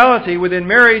sexuality within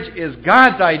marriage is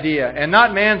God's idea and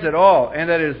not man's at all, and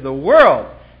that it is the world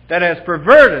that has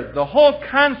perverted the whole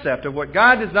concept of what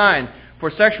God designed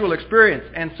for sexual experience,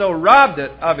 and so robbed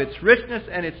it of its richness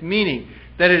and its meaning,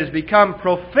 that it has become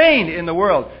profane in the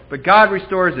world. But God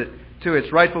restores it to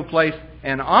its rightful place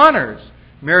and honors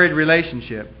married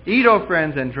relationship. Eat, O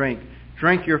friends, and drink.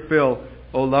 Drink your fill,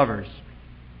 O lovers.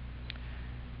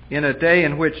 In a day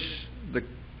in which the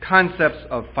concepts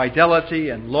of fidelity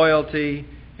and loyalty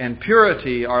and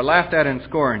purity are laughed at and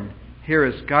scorned, here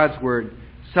is God's Word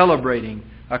celebrating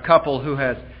a couple who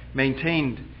has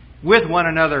maintained with one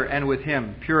another and with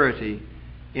Him purity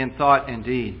in thought and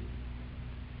deed.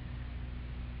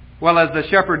 Well, as the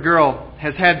shepherd girl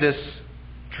has had this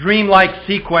dreamlike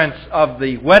sequence of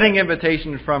the wedding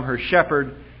invitation from her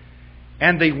shepherd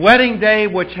and the wedding day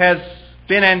which has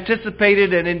been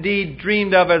anticipated and indeed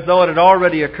dreamed of as though it had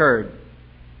already occurred,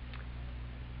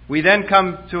 we then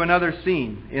come to another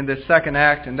scene in this second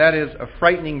act, and that is a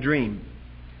frightening dream.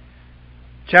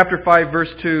 Chapter 5, verse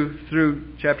 2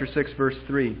 through chapter 6, verse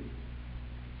 3.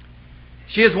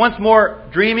 She is once more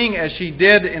dreaming as she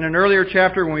did in an earlier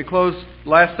chapter. When we closed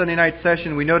last Sunday night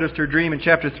session, we noticed her dream in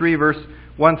chapter 3, verse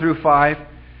 1 through 5.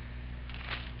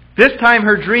 This time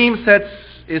her dream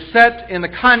is set in the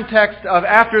context of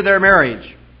after their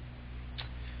marriage.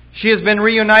 She has been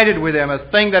reunited with him, a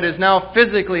thing that is now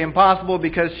physically impossible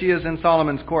because she is in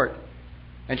Solomon's court.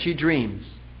 And she dreams,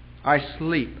 I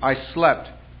slept,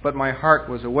 but my heart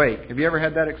was awake. Have you ever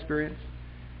had that experience?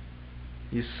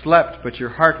 You slept, but your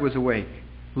heart was awake.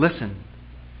 Listen,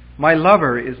 my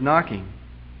lover is knocking.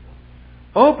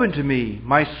 Open to me,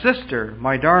 my sister,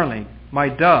 my darling, my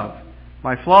dove,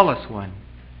 my flawless one.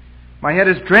 My head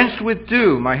is drenched with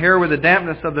dew, my hair with the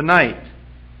dampness of the night.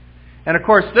 And of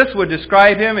course, this would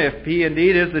describe him, if he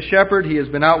indeed is the shepherd. He has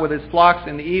been out with his flocks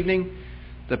in the evening.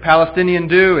 The Palestinian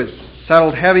dew is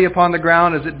settled heavy upon the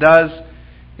ground as it does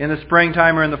in the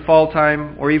springtime or in the fall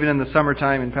time or even in the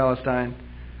summertime in Palestine.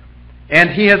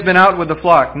 And he has been out with the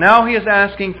flock. Now he is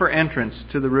asking for entrance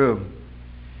to the room.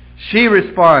 She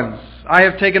responds, I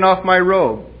have taken off my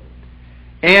robe.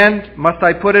 And must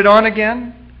I put it on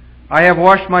again? I have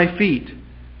washed my feet.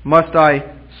 Must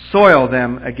I soil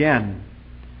them again?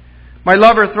 My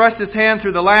lover thrust his hand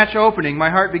through the latch opening.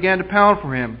 My heart began to pound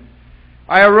for him.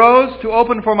 I arose to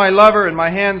open for my lover, and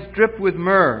my hands dripped with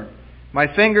myrrh.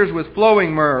 My fingers with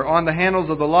flowing myrrh on the handles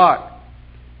of the lock.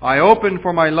 I opened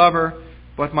for my lover,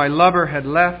 but my lover had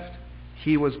left.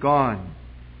 He was gone.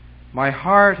 My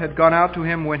heart had gone out to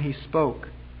him when he spoke.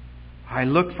 I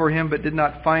looked for him, but did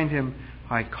not find him.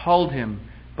 I called him,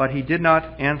 but he did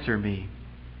not answer me.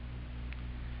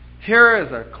 Here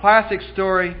is a classic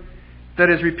story that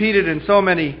is repeated in so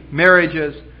many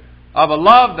marriages of a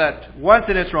love that once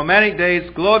in its romantic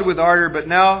days glowed with ardor, but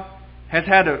now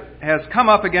has come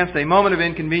up against a moment of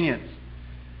inconvenience.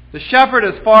 The shepherd,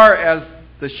 as far as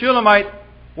the Shulamite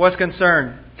was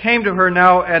concerned, came to her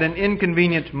now at an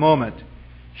inconvenient moment.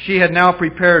 She had now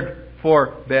prepared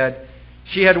for bed.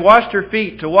 She had washed her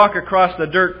feet. To walk across the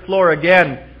dirt floor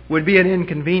again would be an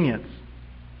inconvenience.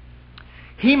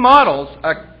 He models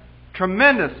a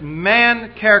tremendous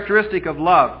man characteristic of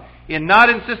love in not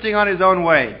insisting on his own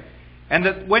way, and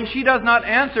that when she does not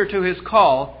answer to his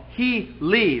call, he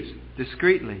leaves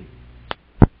discreetly.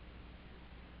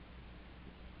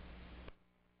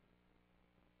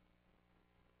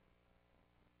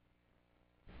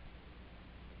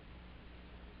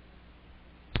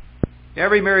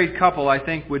 Every married couple, I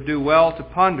think, would do well to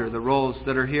ponder the roles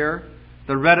that are here,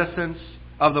 the reticence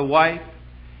of the wife,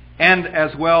 and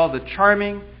as well the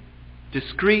charming,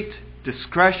 discreet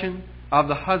discretion of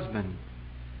the husband.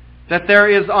 That there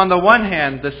is, on the one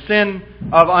hand, the sin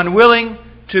of unwilling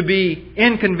to be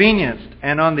inconvenienced,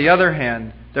 and on the other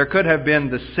hand, there could have been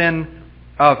the sin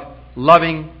of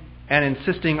loving and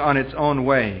insisting on its own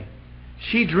way.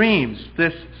 She dreams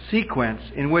this sequence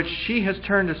in which she has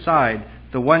turned aside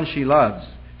the one she loves.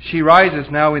 She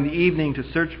rises now in the evening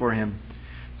to search for him.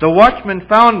 The watchmen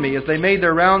found me as they made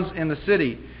their rounds in the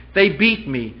city. They beat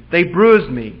me. They bruised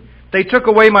me. They took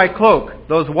away my cloak,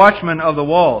 those watchmen of the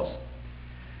walls.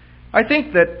 I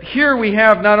think that here we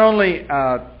have not only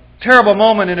a terrible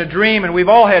moment in a dream, and we've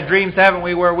all had dreams, haven't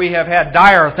we, where we have had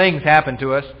dire things happen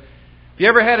to us. you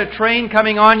ever had a train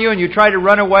coming on you and you try to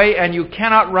run away and you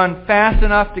cannot run fast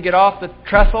enough to get off the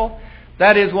trestle?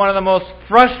 That is one of the most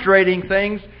frustrating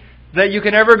things that you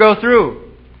can ever go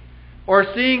through. Or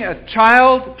seeing a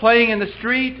child playing in the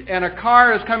street and a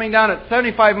car is coming down at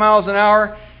 75 miles an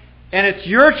hour and it's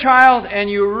your child and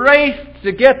you race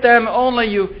to get them,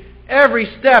 only every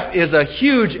step is a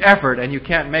huge effort and you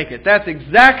can't make it. That's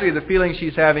exactly the feeling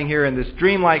she's having here in this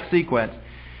dreamlike sequence.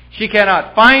 She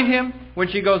cannot find him when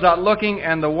she goes out looking,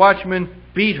 and the watchmen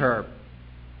beat her.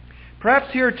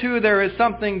 Perhaps here too there is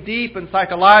something deep and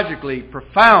psychologically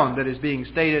profound that is being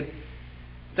stated,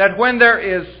 that when there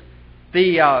is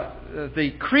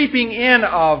the creeping in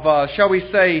of, shall we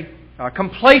say,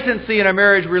 complacency in a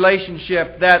marriage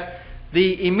relationship, that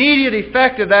the immediate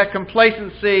effect of that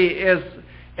complacency is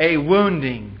a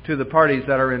wounding to the parties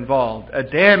that are involved, a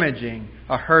damaging,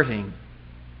 a hurting.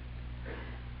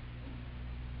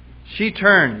 She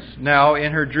turns now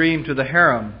in her dream to the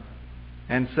harem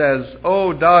and says,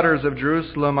 "O daughters of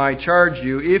Jerusalem, I charge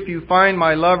you, if you find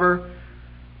my lover,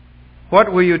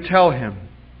 what will you tell him?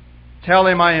 Tell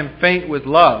him I am faint with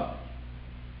love."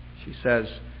 She says,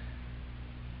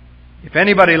 "If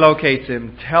anybody locates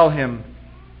him, tell him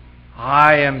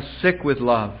I am sick with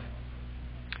love."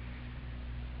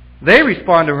 They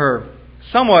respond to her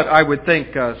somewhat, I would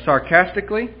think,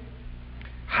 sarcastically.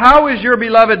 "How is your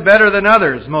beloved better than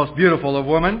others, most beautiful of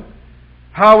women?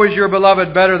 How is your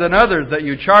beloved better than others that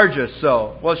you charge us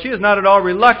so?" Well, she is not at all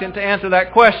reluctant to answer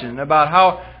that question about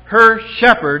how her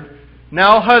shepherd,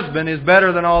 now husband, is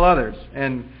better than all others.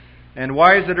 And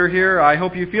wives that are here, I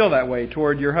hope you feel that way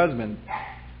toward your husband,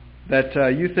 that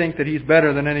you think that he's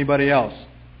better than anybody else.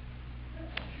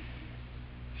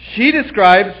 She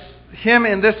describes him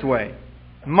in this way: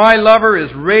 "My lover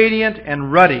is radiant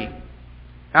and ruddy,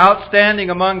 outstanding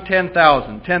among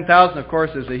 10,000. 10,000, of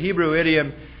course, is a Hebrew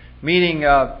idiom meaning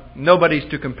nobody's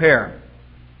to compare.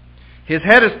 His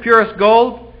head is purest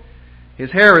gold, his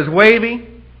hair is wavy,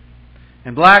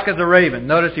 and black as a raven."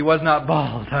 Notice he was not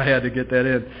bald. I had to get that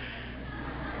in.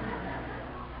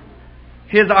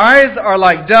 "His eyes are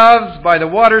like doves by the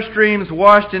water streams,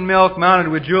 washed in milk, mounted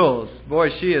with jewels." Boy,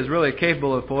 she is really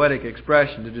capable of poetic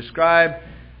expression to describe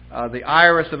the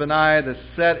iris of an eye that's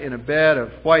set in a bed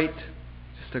of white.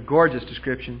 Just a gorgeous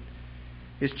description.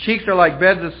 "His cheeks are like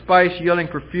beds of spice yielding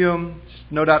perfume,"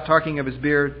 no doubt talking of his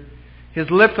beard. "His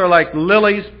lips are like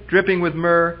lilies dripping with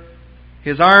myrrh.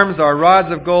 His arms are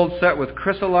rods of gold set with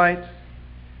chrysolite.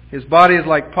 His body is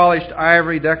like polished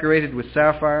ivory decorated with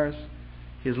sapphires.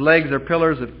 His legs are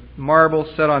pillars of marble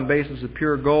set on bases of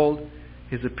pure gold.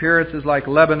 His appearance is like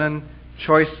Lebanon,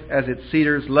 choice as its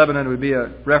cedars." Lebanon would be a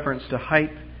reference to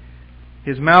height.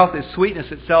 "His mouth is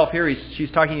sweetness itself." Here she's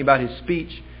talking about his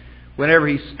speech. Whenever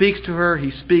he speaks to her,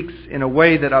 he speaks in a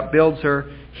way that upbuilds her.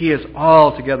 He is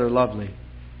altogether lovely.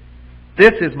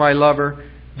 "This is my lover.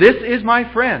 This is my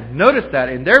friend." Notice that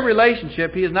in their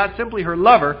relationship, he is not simply her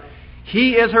lover,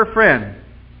 he is her friend.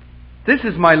 "This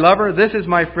is my lover. This is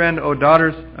my friend, O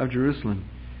daughters of Jerusalem."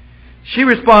 She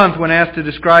responds when asked to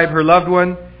describe her loved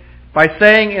one by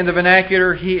saying in the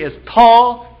vernacular, "He is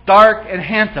tall, dark, and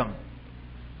handsome.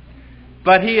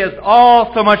 But he is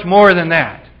all so much more than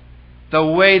that. The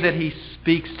way that he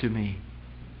speaks to me."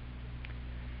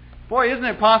 Boy, isn't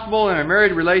it possible in a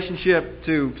married relationship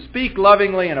to speak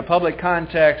lovingly in a public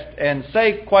context and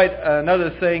say quite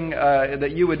another thing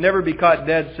that you would never be caught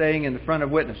dead saying in the front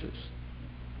of witnesses?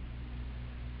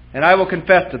 And I will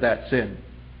confess to that sin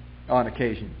on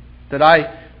occasion, that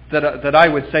I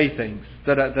would say things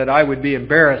that I would be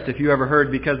embarrassed if you ever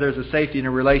heard, because there's a safety in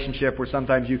a relationship where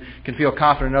sometimes you can feel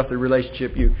confident enough in the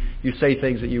relationship you say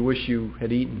things that you wish you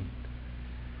had eaten.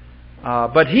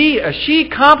 But she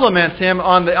compliments him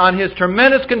on his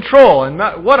tremendous control, and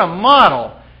what a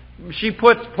model she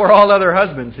puts for all other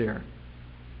husbands here.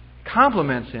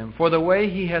 Compliments him for the way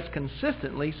he has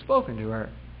consistently spoken to her,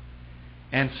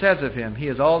 and says of him, he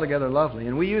is altogether lovely.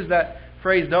 And we use that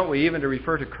phrase, don't we, even to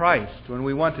refer to Christ. When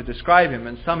we want to describe him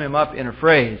and sum him up in a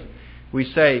phrase, we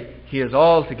say, he is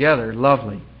altogether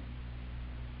lovely.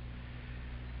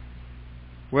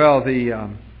 Well, the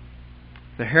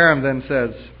harem then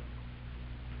says,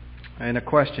 in a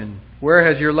question, "Where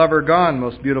has your lover gone,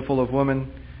 most beautiful of women?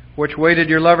 Which way did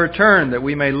your lover turn, that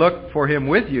we may look for him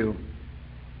with you?"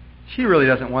 She really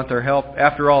doesn't want their help.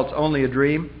 After all, it's only a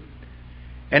dream.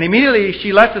 And immediately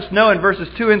she lets us know in verses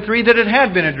 2 and 3 that it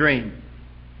had been a dream.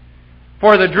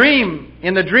 For in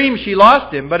the dream she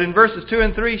lost him, but in verses 2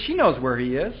 and 3 she knows where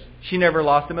he is. She never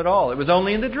lost him at all. It was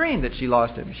only in the dream that she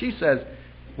lost him. She says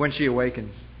when she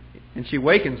awakens. And she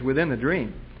awakens within the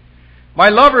dream. My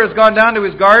lover has gone down to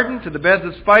his garden, to the beds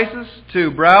of spices,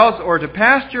 to browse or to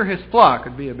pasture his flock,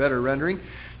 would be a better rendering,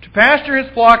 to pasture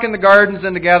his flock in the gardens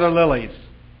and to gather lilies.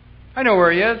 I know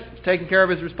where he is. He's taking care of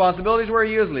his responsibilities where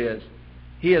he usually is.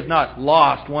 He is not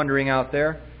lost wandering out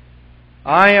there.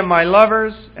 I am my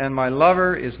lover's, and my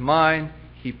lover is mine.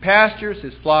 He pastures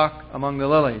his flock among the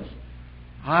lilies.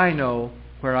 I know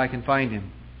where I can find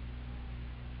him.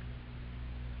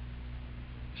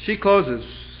 She closes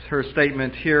her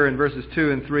statement here in verses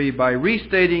 2 and 3 by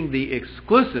restating the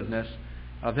exclusiveness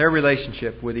of their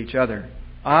relationship with each other.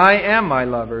 I am my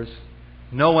lover's,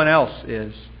 no one else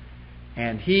is.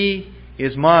 And he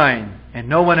is mine, and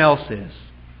no one else is.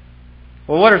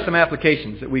 Well, what are some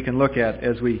applications that we can look at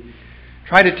as we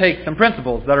try to take some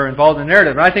principles that are involved in the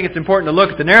narrative? And I think it's important to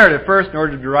look at the narrative first in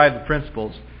order to derive the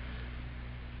principles.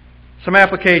 Some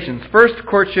applications. First,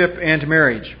 courtship and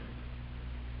marriage.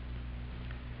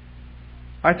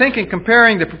 I think in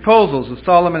comparing the proposals of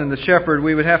Solomon and the shepherd,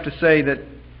 we would have to say that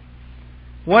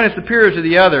one is superior to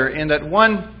the other in that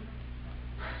one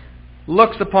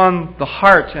looks upon the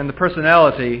heart and the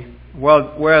personality,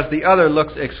 whereas the other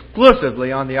looks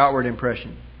exclusively on the outward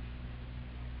impression.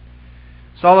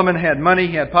 Solomon had money,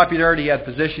 he had popularity, he had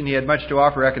position, he had much to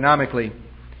offer economically.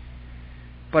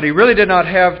 But he really did not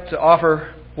have to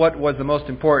offer what was the most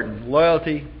important: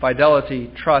 loyalty,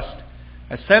 fidelity, trust,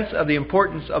 a sense of the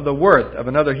importance of the worth of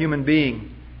another human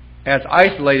being as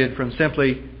isolated from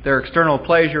simply their external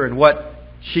pleasure and what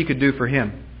she could do for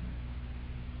him.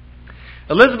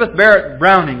 Elizabeth Barrett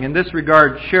Browning, in this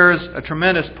regard, shares a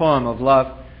tremendous poem of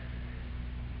love.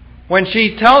 When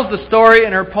she tells the story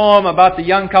in her poem about the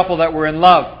young couple that were in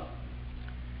love,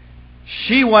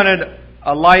 she wanted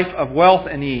a life of wealth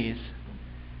and ease,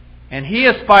 and he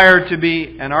aspired to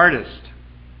be an artist.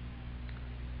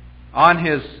 On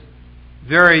his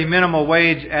very minimal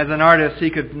wage as an artist, he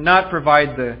could not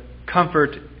provide the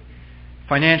comfort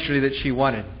financially that she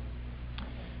wanted.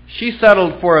 She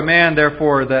settled for a man,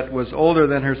 therefore, that was older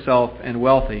than herself and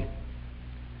wealthy.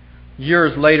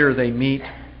 Years later, they meet.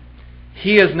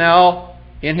 He is now,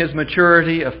 in his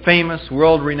maturity, a famous,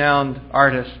 world-renowned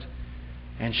artist,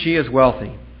 and she is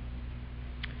wealthy.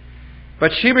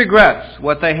 But she regrets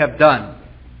what they have done.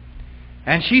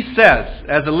 And she says,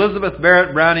 as Elizabeth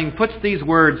Barrett Browning puts these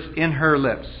words in her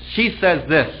lips, she says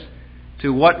this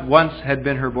to what once had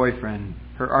been her boyfriend,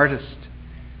 her artist: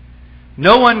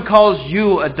 "No one calls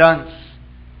you a dunce,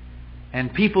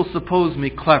 and people suppose me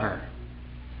clever.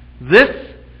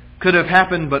 This could have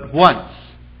happened but once,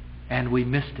 and we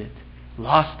missed it,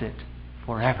 lost it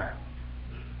forever."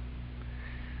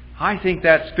 I think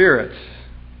that spirit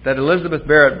that Elizabeth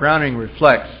Barrett Browning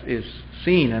reflects is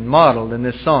seen and modeled in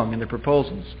this song, in the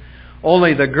proposals.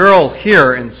 Only the girl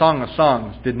here in Song of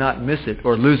Songs did not miss it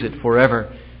or lose it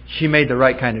forever. She made the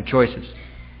right kind of choices.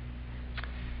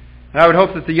 And I would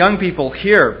hope that the young people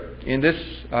here in this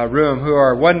room who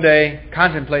are one day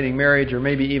contemplating marriage, or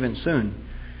maybe even soon,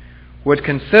 would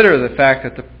consider the fact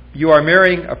that you are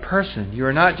marrying a person. You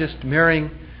are not just marrying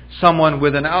someone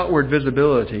with an outward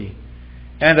visibility.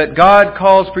 And that God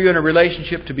calls for you in a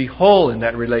relationship to be whole in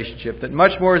that relationship. That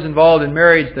much more is involved in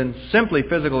marriage than simply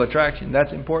physical attraction.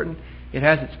 That's important. It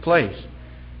has its place.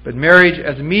 But marriage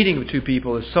as a meeting of two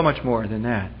people is so much more than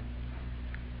that.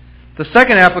 The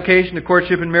second application to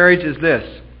courtship and marriage is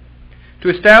this: to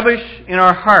establish in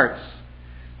our hearts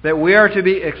that we are to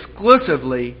be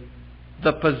exclusively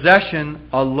the possession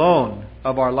alone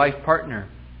of our life partner.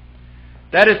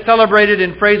 That is celebrated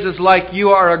in phrases like, "You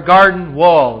are a garden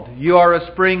walled," "You are a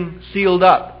spring sealed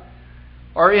up,"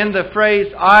 or in the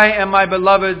phrase, "I am my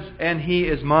beloved's and he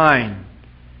is mine."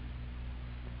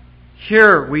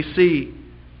 Here we see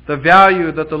the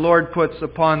value that the Lord puts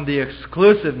upon the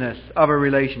exclusiveness of a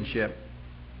relationship.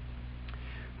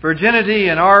 Virginity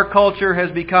in our culture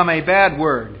has become a bad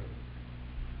word.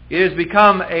 It has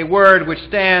become a word which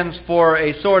stands for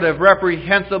a sort of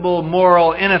reprehensible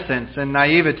moral innocence and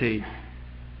naivety.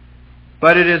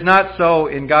 But it is not so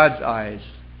in God's eyes.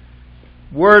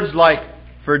 Words like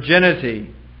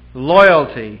virginity,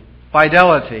 loyalty,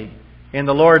 fidelity, in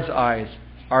the Lord's eyes,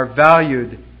 are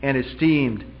valued and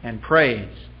esteemed and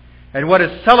praised. And what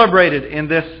is celebrated in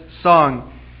this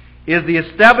song is the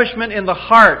establishment in the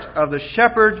heart of the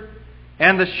shepherd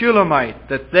and the Shulamite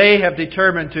that they have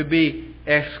determined to be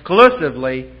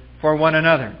exclusively for one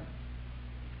another.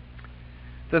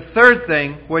 The third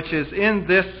thing, which is in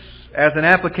this as an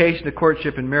application to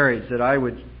courtship and marriage that I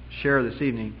would share this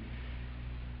evening,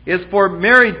 is for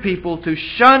married people to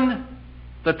shun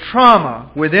the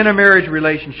trauma within a marriage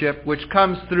relationship which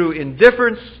comes through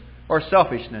indifference or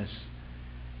selfishness,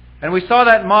 And we saw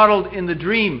that modeled in the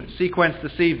dream sequence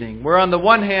this evening, where on the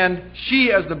one hand,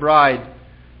 she as the bride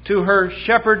to her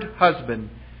shepherd husband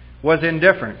was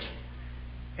indifferent.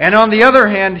 And on the other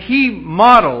hand, he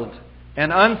modeled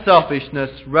an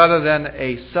unselfishness rather than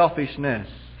a selfishness.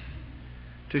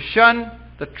 To shun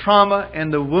the trauma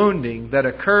and the wounding that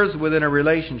occurs within a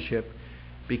relationship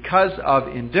because of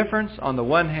indifference on the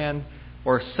one hand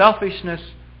or selfishness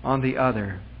on the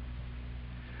other.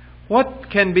 What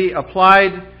can be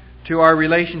applied to our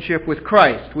relationship with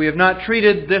Christ? We have not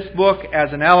treated this book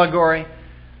as an allegory.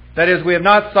 That is, we have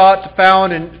not sought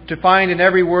to find in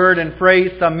every word and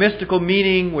phrase some mystical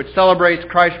meaning which celebrates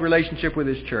Christ's relationship with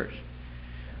His church.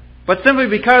 But simply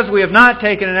because we have not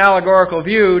taken an allegorical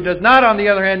view does not, on the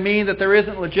other hand, mean that there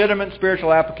isn't legitimate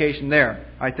spiritual application there.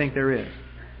 I think there is.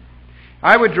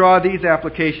 I would draw these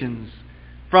applications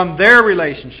from their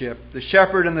relationship, the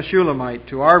shepherd and the Shulamite,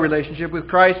 to our relationship with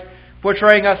Christ,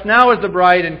 portraying us now as the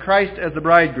bride and Christ as the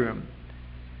bridegroom.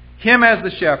 Him as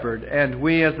the shepherd and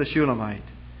we as the Shulamite.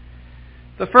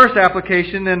 The first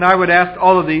application, and I would ask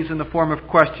all of these in the form of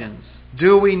questions.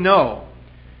 Do we know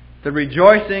the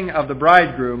rejoicing of the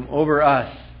bridegroom over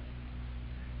us?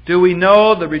 Do we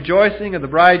know the rejoicing of the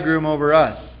bridegroom over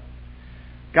us?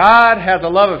 God has a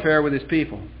love affair with His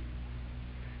people.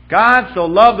 God so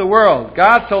loved the world.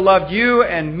 God so loved you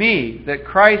and me that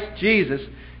Christ Jesus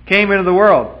came into the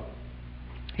world.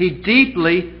 He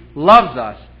deeply loves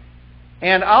us.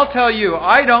 And I'll tell you,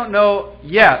 I don't know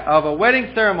yet of a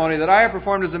wedding ceremony that I have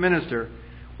performed as a minister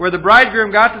where the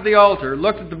bridegroom got to the altar,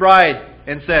 looked at the bride,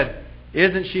 and said,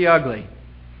 "Isn't she ugly?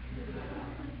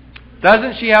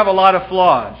 Doesn't she have a lot of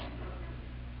flaws?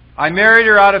 I married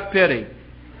her out of pity.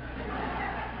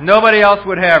 Nobody else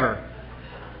would have her.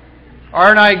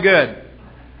 Aren't I good?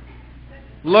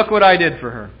 Look what I did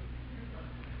for her."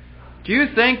 Do you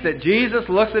think that Jesus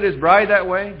looks at His bride that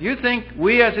way? Do you think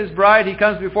we as His bride, He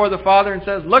comes before the Father and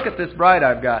says, "Look at this bride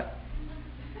I've got.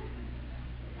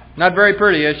 Not very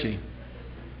pretty, is she?"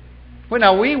 Well,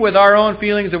 now we, with our own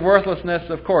feelings of worthlessness,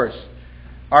 of course,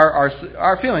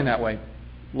 are feeling that way.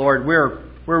 Lord, we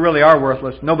really are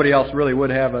worthless. Nobody else really would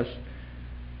have us.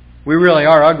 We really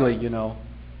are ugly, you know.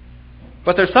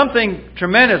 But there's something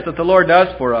tremendous that the Lord does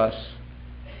for us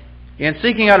in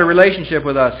seeking out a relationship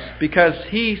with us, because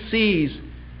He sees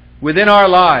within our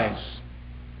lives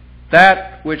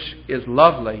that which is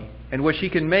lovely and which He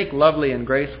can make lovely and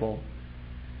graceful.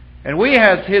 And we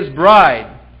as His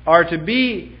bride are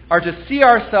to see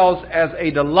ourselves as a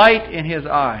delight in His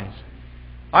eyes.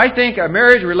 I think a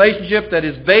marriage relationship that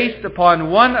is based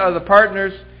upon one of the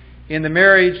partners in the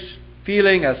marriage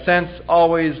feeling a sense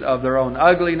always of their own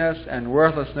ugliness and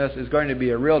worthlessness is going to be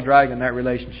a real drag in that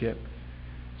relationship.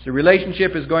 So the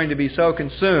relationship is going to be so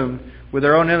consumed with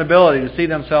their own inability to see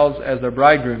themselves as their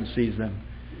bridegroom sees them.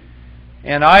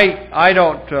 And I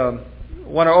don't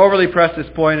want to overly press this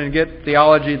point and get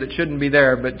theology that shouldn't be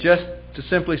there, but just to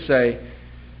simply say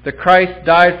that Christ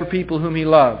died for people whom He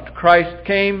loved. Christ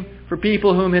came for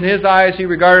people whom in His eyes He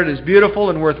regarded as beautiful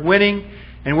and worth winning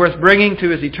and worth bringing to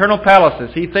His eternal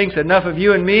palaces. He thinks enough of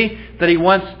you and me that He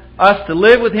wants us to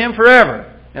live with Him forever.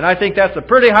 And I think that's a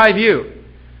pretty high view.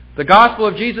 The gospel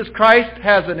of Jesus Christ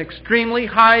has an extremely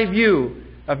high view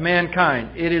of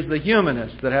mankind. It is the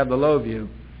humanists that have the low view,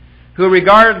 who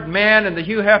regard man in the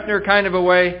Hugh Hefner kind of a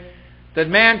way, that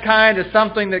mankind is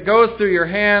something that goes through your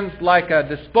hands like a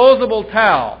disposable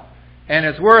towel and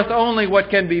is worth only what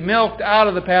can be milked out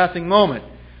of the passing moment.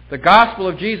 The gospel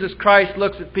of Jesus Christ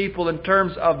looks at people in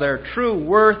terms of their true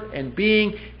worth and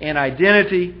being and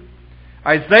identity.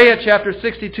 Isaiah chapter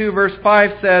 62 verse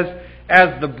 5 says,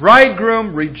 "As the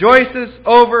bridegroom rejoices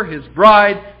over his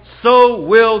bride, so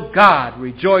will God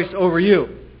rejoice over you."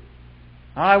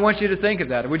 I want you to think of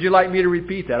that. Would you like me to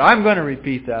repeat that? I'm going to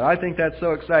repeat that. I think that's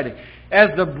so exciting.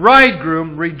 As the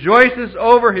bridegroom rejoices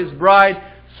over his bride,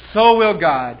 so will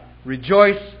God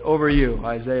rejoice over you.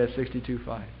 Isaiah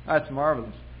 62:5. That's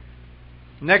marvelous.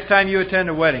 Next time you attend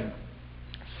a wedding,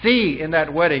 see in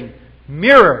that wedding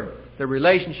mirrored the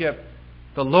relationship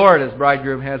the Lord as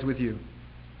bridegroom has with you.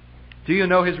 Do you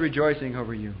know His rejoicing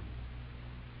over you?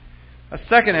 A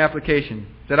second application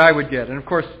that I would get, and of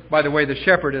course, by the way, the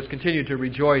shepherd has continued to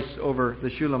rejoice over the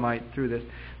Shulamite through this.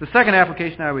 The second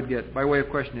application I would get, by way of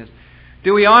question, is,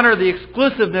 do we honor the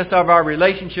exclusiveness of our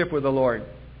relationship with the Lord?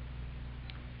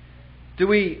 Do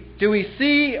we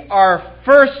see our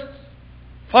first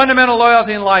fundamental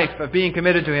loyalty in life of being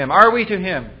committed to Him? Are we to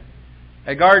Him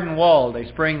a garden walled, a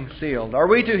spring sealed? Are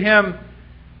we to Him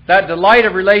that delight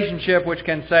of relationship which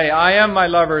can say, "I am my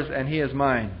lover's and he is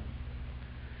mine"?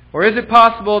 Or is it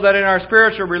possible that in our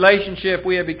spiritual relationship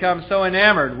we have become so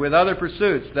enamored with other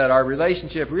pursuits that our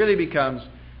relationship really becomes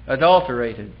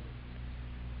adulterated,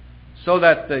 so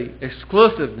that the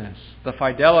exclusiveness, the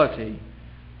fidelity,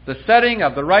 the setting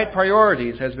of the right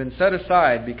priorities has been set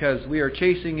aside because we are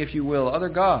chasing, if you will, other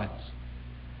gods.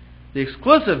 The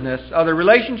exclusiveness of the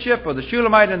relationship of the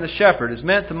Shulamite and the shepherd is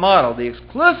meant to model the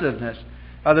exclusiveness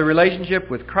of the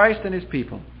relationship with Christ and His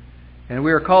people. And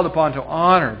we are called upon to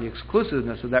honor the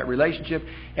exclusiveness of that relationship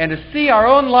and to see our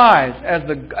own lives as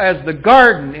the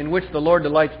garden in which the Lord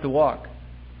delights to walk.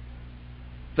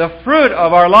 The fruit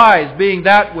of our lives being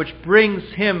that which brings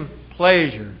Him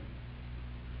pleasure.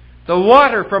 The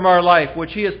water from our life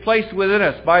which He has placed within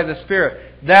us by the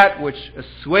Spirit, that which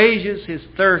assuages His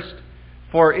thirst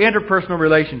for interpersonal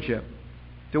relationship.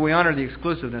 Do we honor the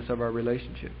exclusiveness of our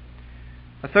relationship?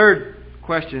 A third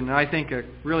question, and I think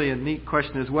really a neat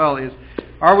question as well, is,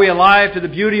 are we alive to the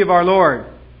beauty of our Lord?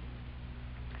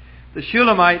 The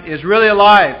Shulamite is really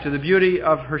alive to the beauty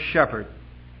of her shepherd.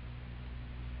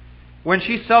 When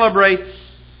she celebrates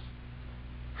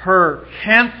her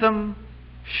handsome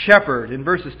shepherd in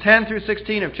verses 10 through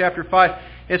 16 of chapter 5,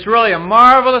 it's really a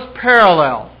marvelous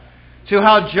parallel to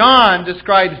how John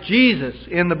describes Jesus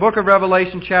in the book of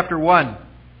Revelation chapter 1,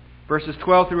 verses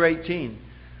 12 through 18,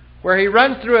 where he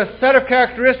runs through a set of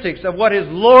characteristics of what his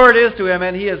Lord is to him,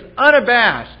 and he is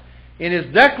unabashed in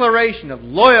his declaration of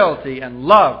loyalty and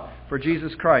love for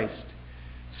Jesus Christ,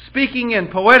 speaking in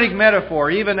poetic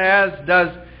metaphor, even as does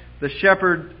the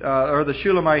shepherd or the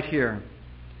Shulamite here.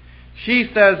 She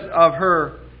says of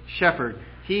her shepherd,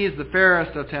 he is the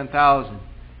fairest of 10,000.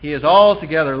 He is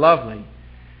altogether lovely.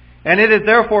 And it is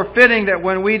therefore fitting that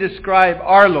when we describe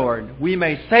our Lord, we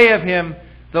may say of Him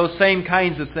those same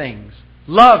kinds of things.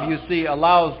 Love, you see,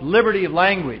 allows liberty of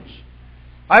language.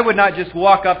 I would not just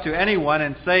walk up to anyone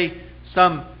and say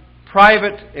some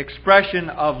private expression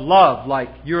of love like,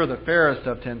 you're the fairest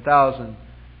of 10,000.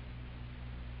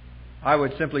 I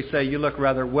would simply say, you look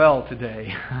rather well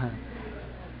today.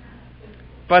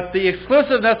 But the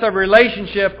exclusiveness of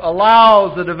relationship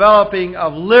allows the developing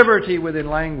of liberty within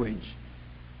language.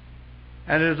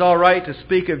 And it is all right to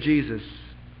speak of Jesus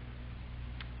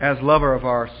as lover of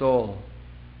our soul,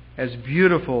 as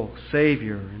beautiful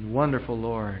Savior and wonderful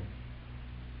Lord,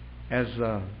 as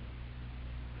the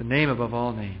name above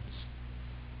all names.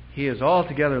 He is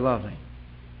altogether lovely.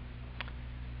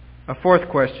 A fourth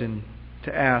question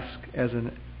to ask as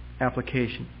an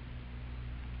application.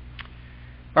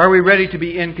 Are we ready to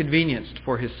be inconvenienced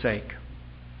for His sake?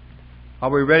 Are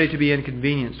we ready to be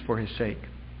inconvenienced for His sake?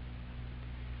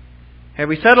 Have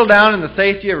we settled down in the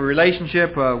safety of a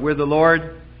relationship with the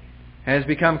Lord has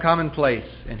become commonplace,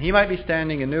 and He might be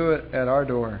standing anew at our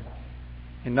door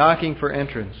and knocking for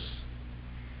entrance?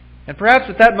 And perhaps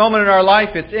at that moment in our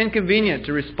life it's inconvenient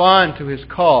to respond to His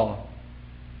call.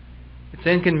 It's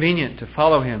inconvenient to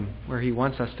follow Him where He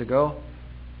wants us to go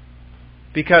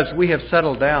because we have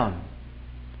settled down.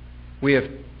 We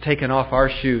have taken off our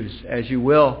shoes, as you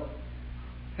will,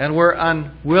 and we're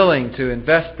unwilling to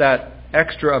invest that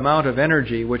extra amount of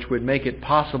energy which would make it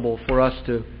possible for us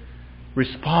to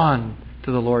respond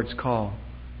to the Lord's call.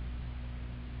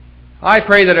 I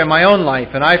pray that in my own life,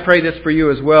 and I pray this for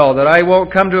you as well, that I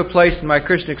won't come to a place in my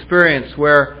Christian experience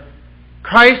where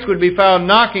Christ would be found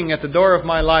knocking at the door of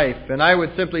my life, and I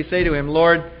would simply say to Him,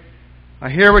 Lord, I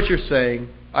hear what you're saying.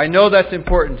 I know that's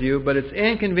important to you, but it's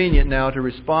inconvenient now to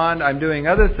respond. I'm doing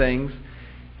other things.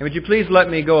 And would you please let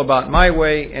me go about my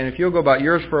way, and if you'll go about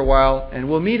yours for a while, and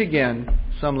we'll meet again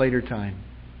some later time.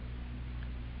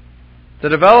 The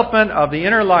development of the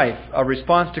inner life of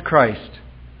response to Christ,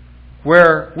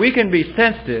 where we can be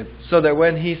sensitive so that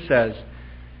when He says,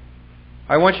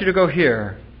 I want you to go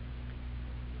here,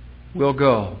 we'll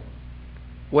go.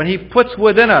 When He puts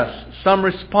within us some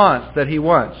response that He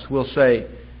wants, we'll say,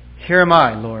 here am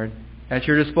I, Lord, at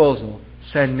your disposal.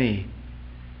 Send me.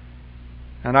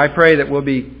 And I pray that we'll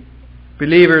be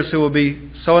believers who will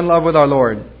be so in love with our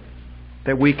Lord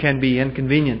that we can be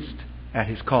inconvenienced at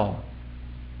His call.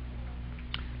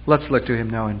 Let's look to Him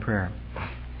now in prayer.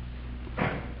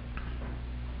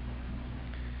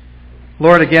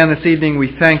 Lord, again this evening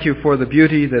we thank you for the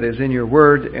beauty that is in your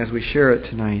word as we share it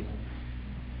tonight.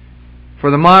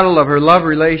 For the model of her love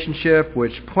relationship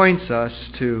which points us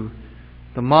to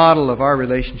the model of our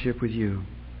relationship with you.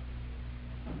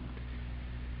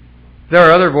 There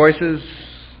are other voices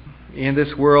in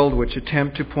this world which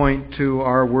attempt to point to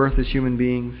our worth as human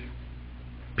beings.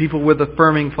 People with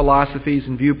affirming philosophies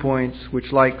and viewpoints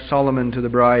which, like Solomon to the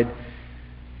bride,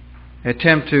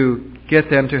 attempt to get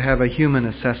them to have a human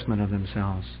assessment of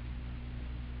themselves.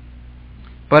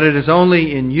 But it is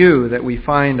only in you that we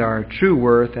find our true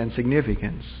worth and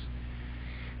significance.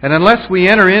 And unless we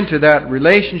enter into that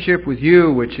relationship with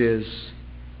you, which is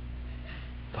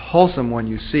the wholesome one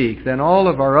you seek, then all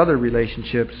of our other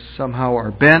relationships somehow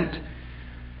are bent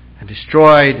and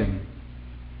destroyed and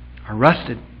are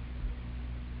rusted.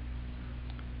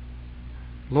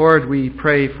 Lord, we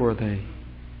pray for the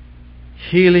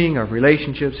healing of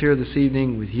relationships here this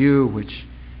evening with you which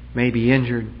may be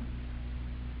injured.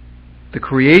 The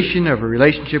creation of a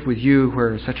relationship with you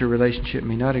where such a relationship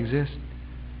may not exist.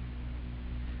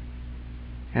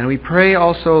 And we pray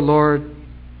also, Lord,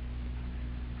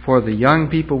 for the young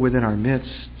people within our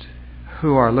midst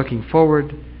who are looking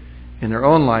forward in their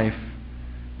own life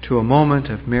to a moment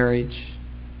of marriage.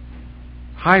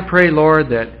 I pray, Lord,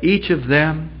 that each of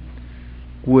them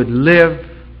would live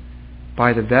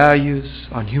by the values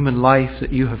on human life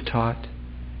that you have taught.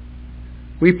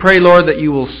 We pray, Lord, that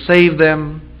you will save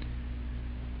them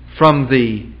from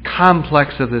the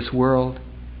complex of this world,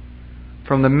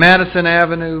 from the Madison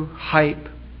Avenue hype,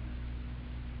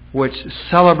 which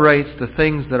celebrates the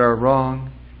things that are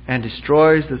wrong and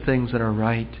destroys the things that are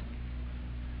right.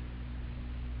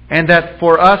 And that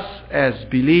for us as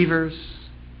believers,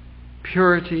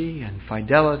 purity and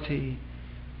fidelity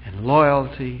and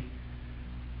loyalty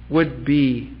would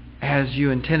be as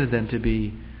you intended them to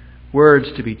be, words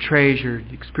to be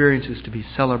treasured, experiences to be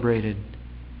celebrated.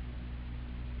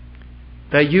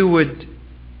 That you would,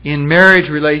 in marriage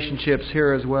relationships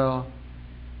here as well,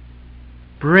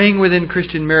 bring within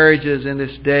Christian marriages in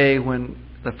this day when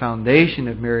the foundation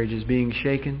of marriage is being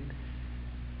shaken,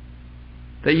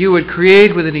 that you would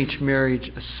create within each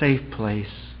marriage a safe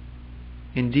place,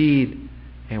 indeed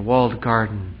a walled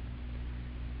garden,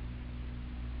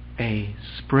 a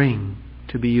spring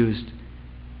to be used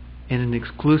in an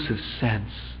exclusive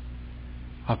sense,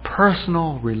 a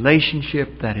personal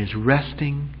relationship that is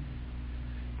resting,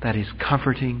 that is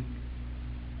comforting,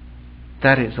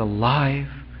 that is alive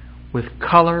with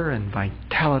color and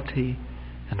vitality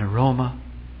and aroma,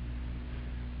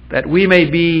 that we may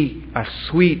be a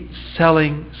sweet,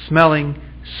 smelling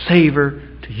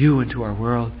savor to you and to our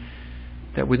world,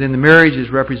 that within the marriages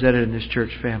represented in this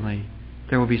church family,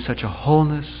 there will be such a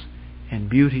wholeness and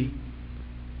beauty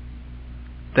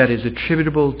that is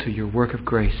attributable to your work of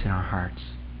grace in our hearts.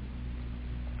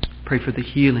 Pray for the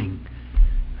healing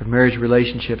of marriage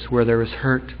relationships where there is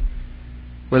hurt,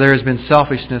 where there has been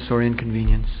selfishness or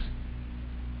inconvenience,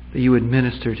 that you would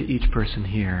minister to each person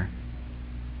here.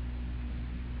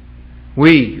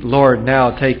 We, Lord,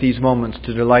 now take these moments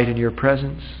to delight in your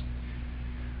presence,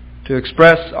 to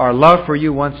express our love for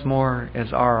you once more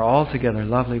as our altogether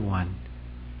lovely one.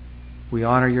 We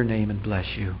honor your name and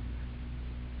bless you.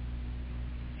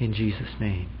 In Jesus'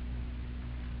 name,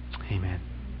 amen.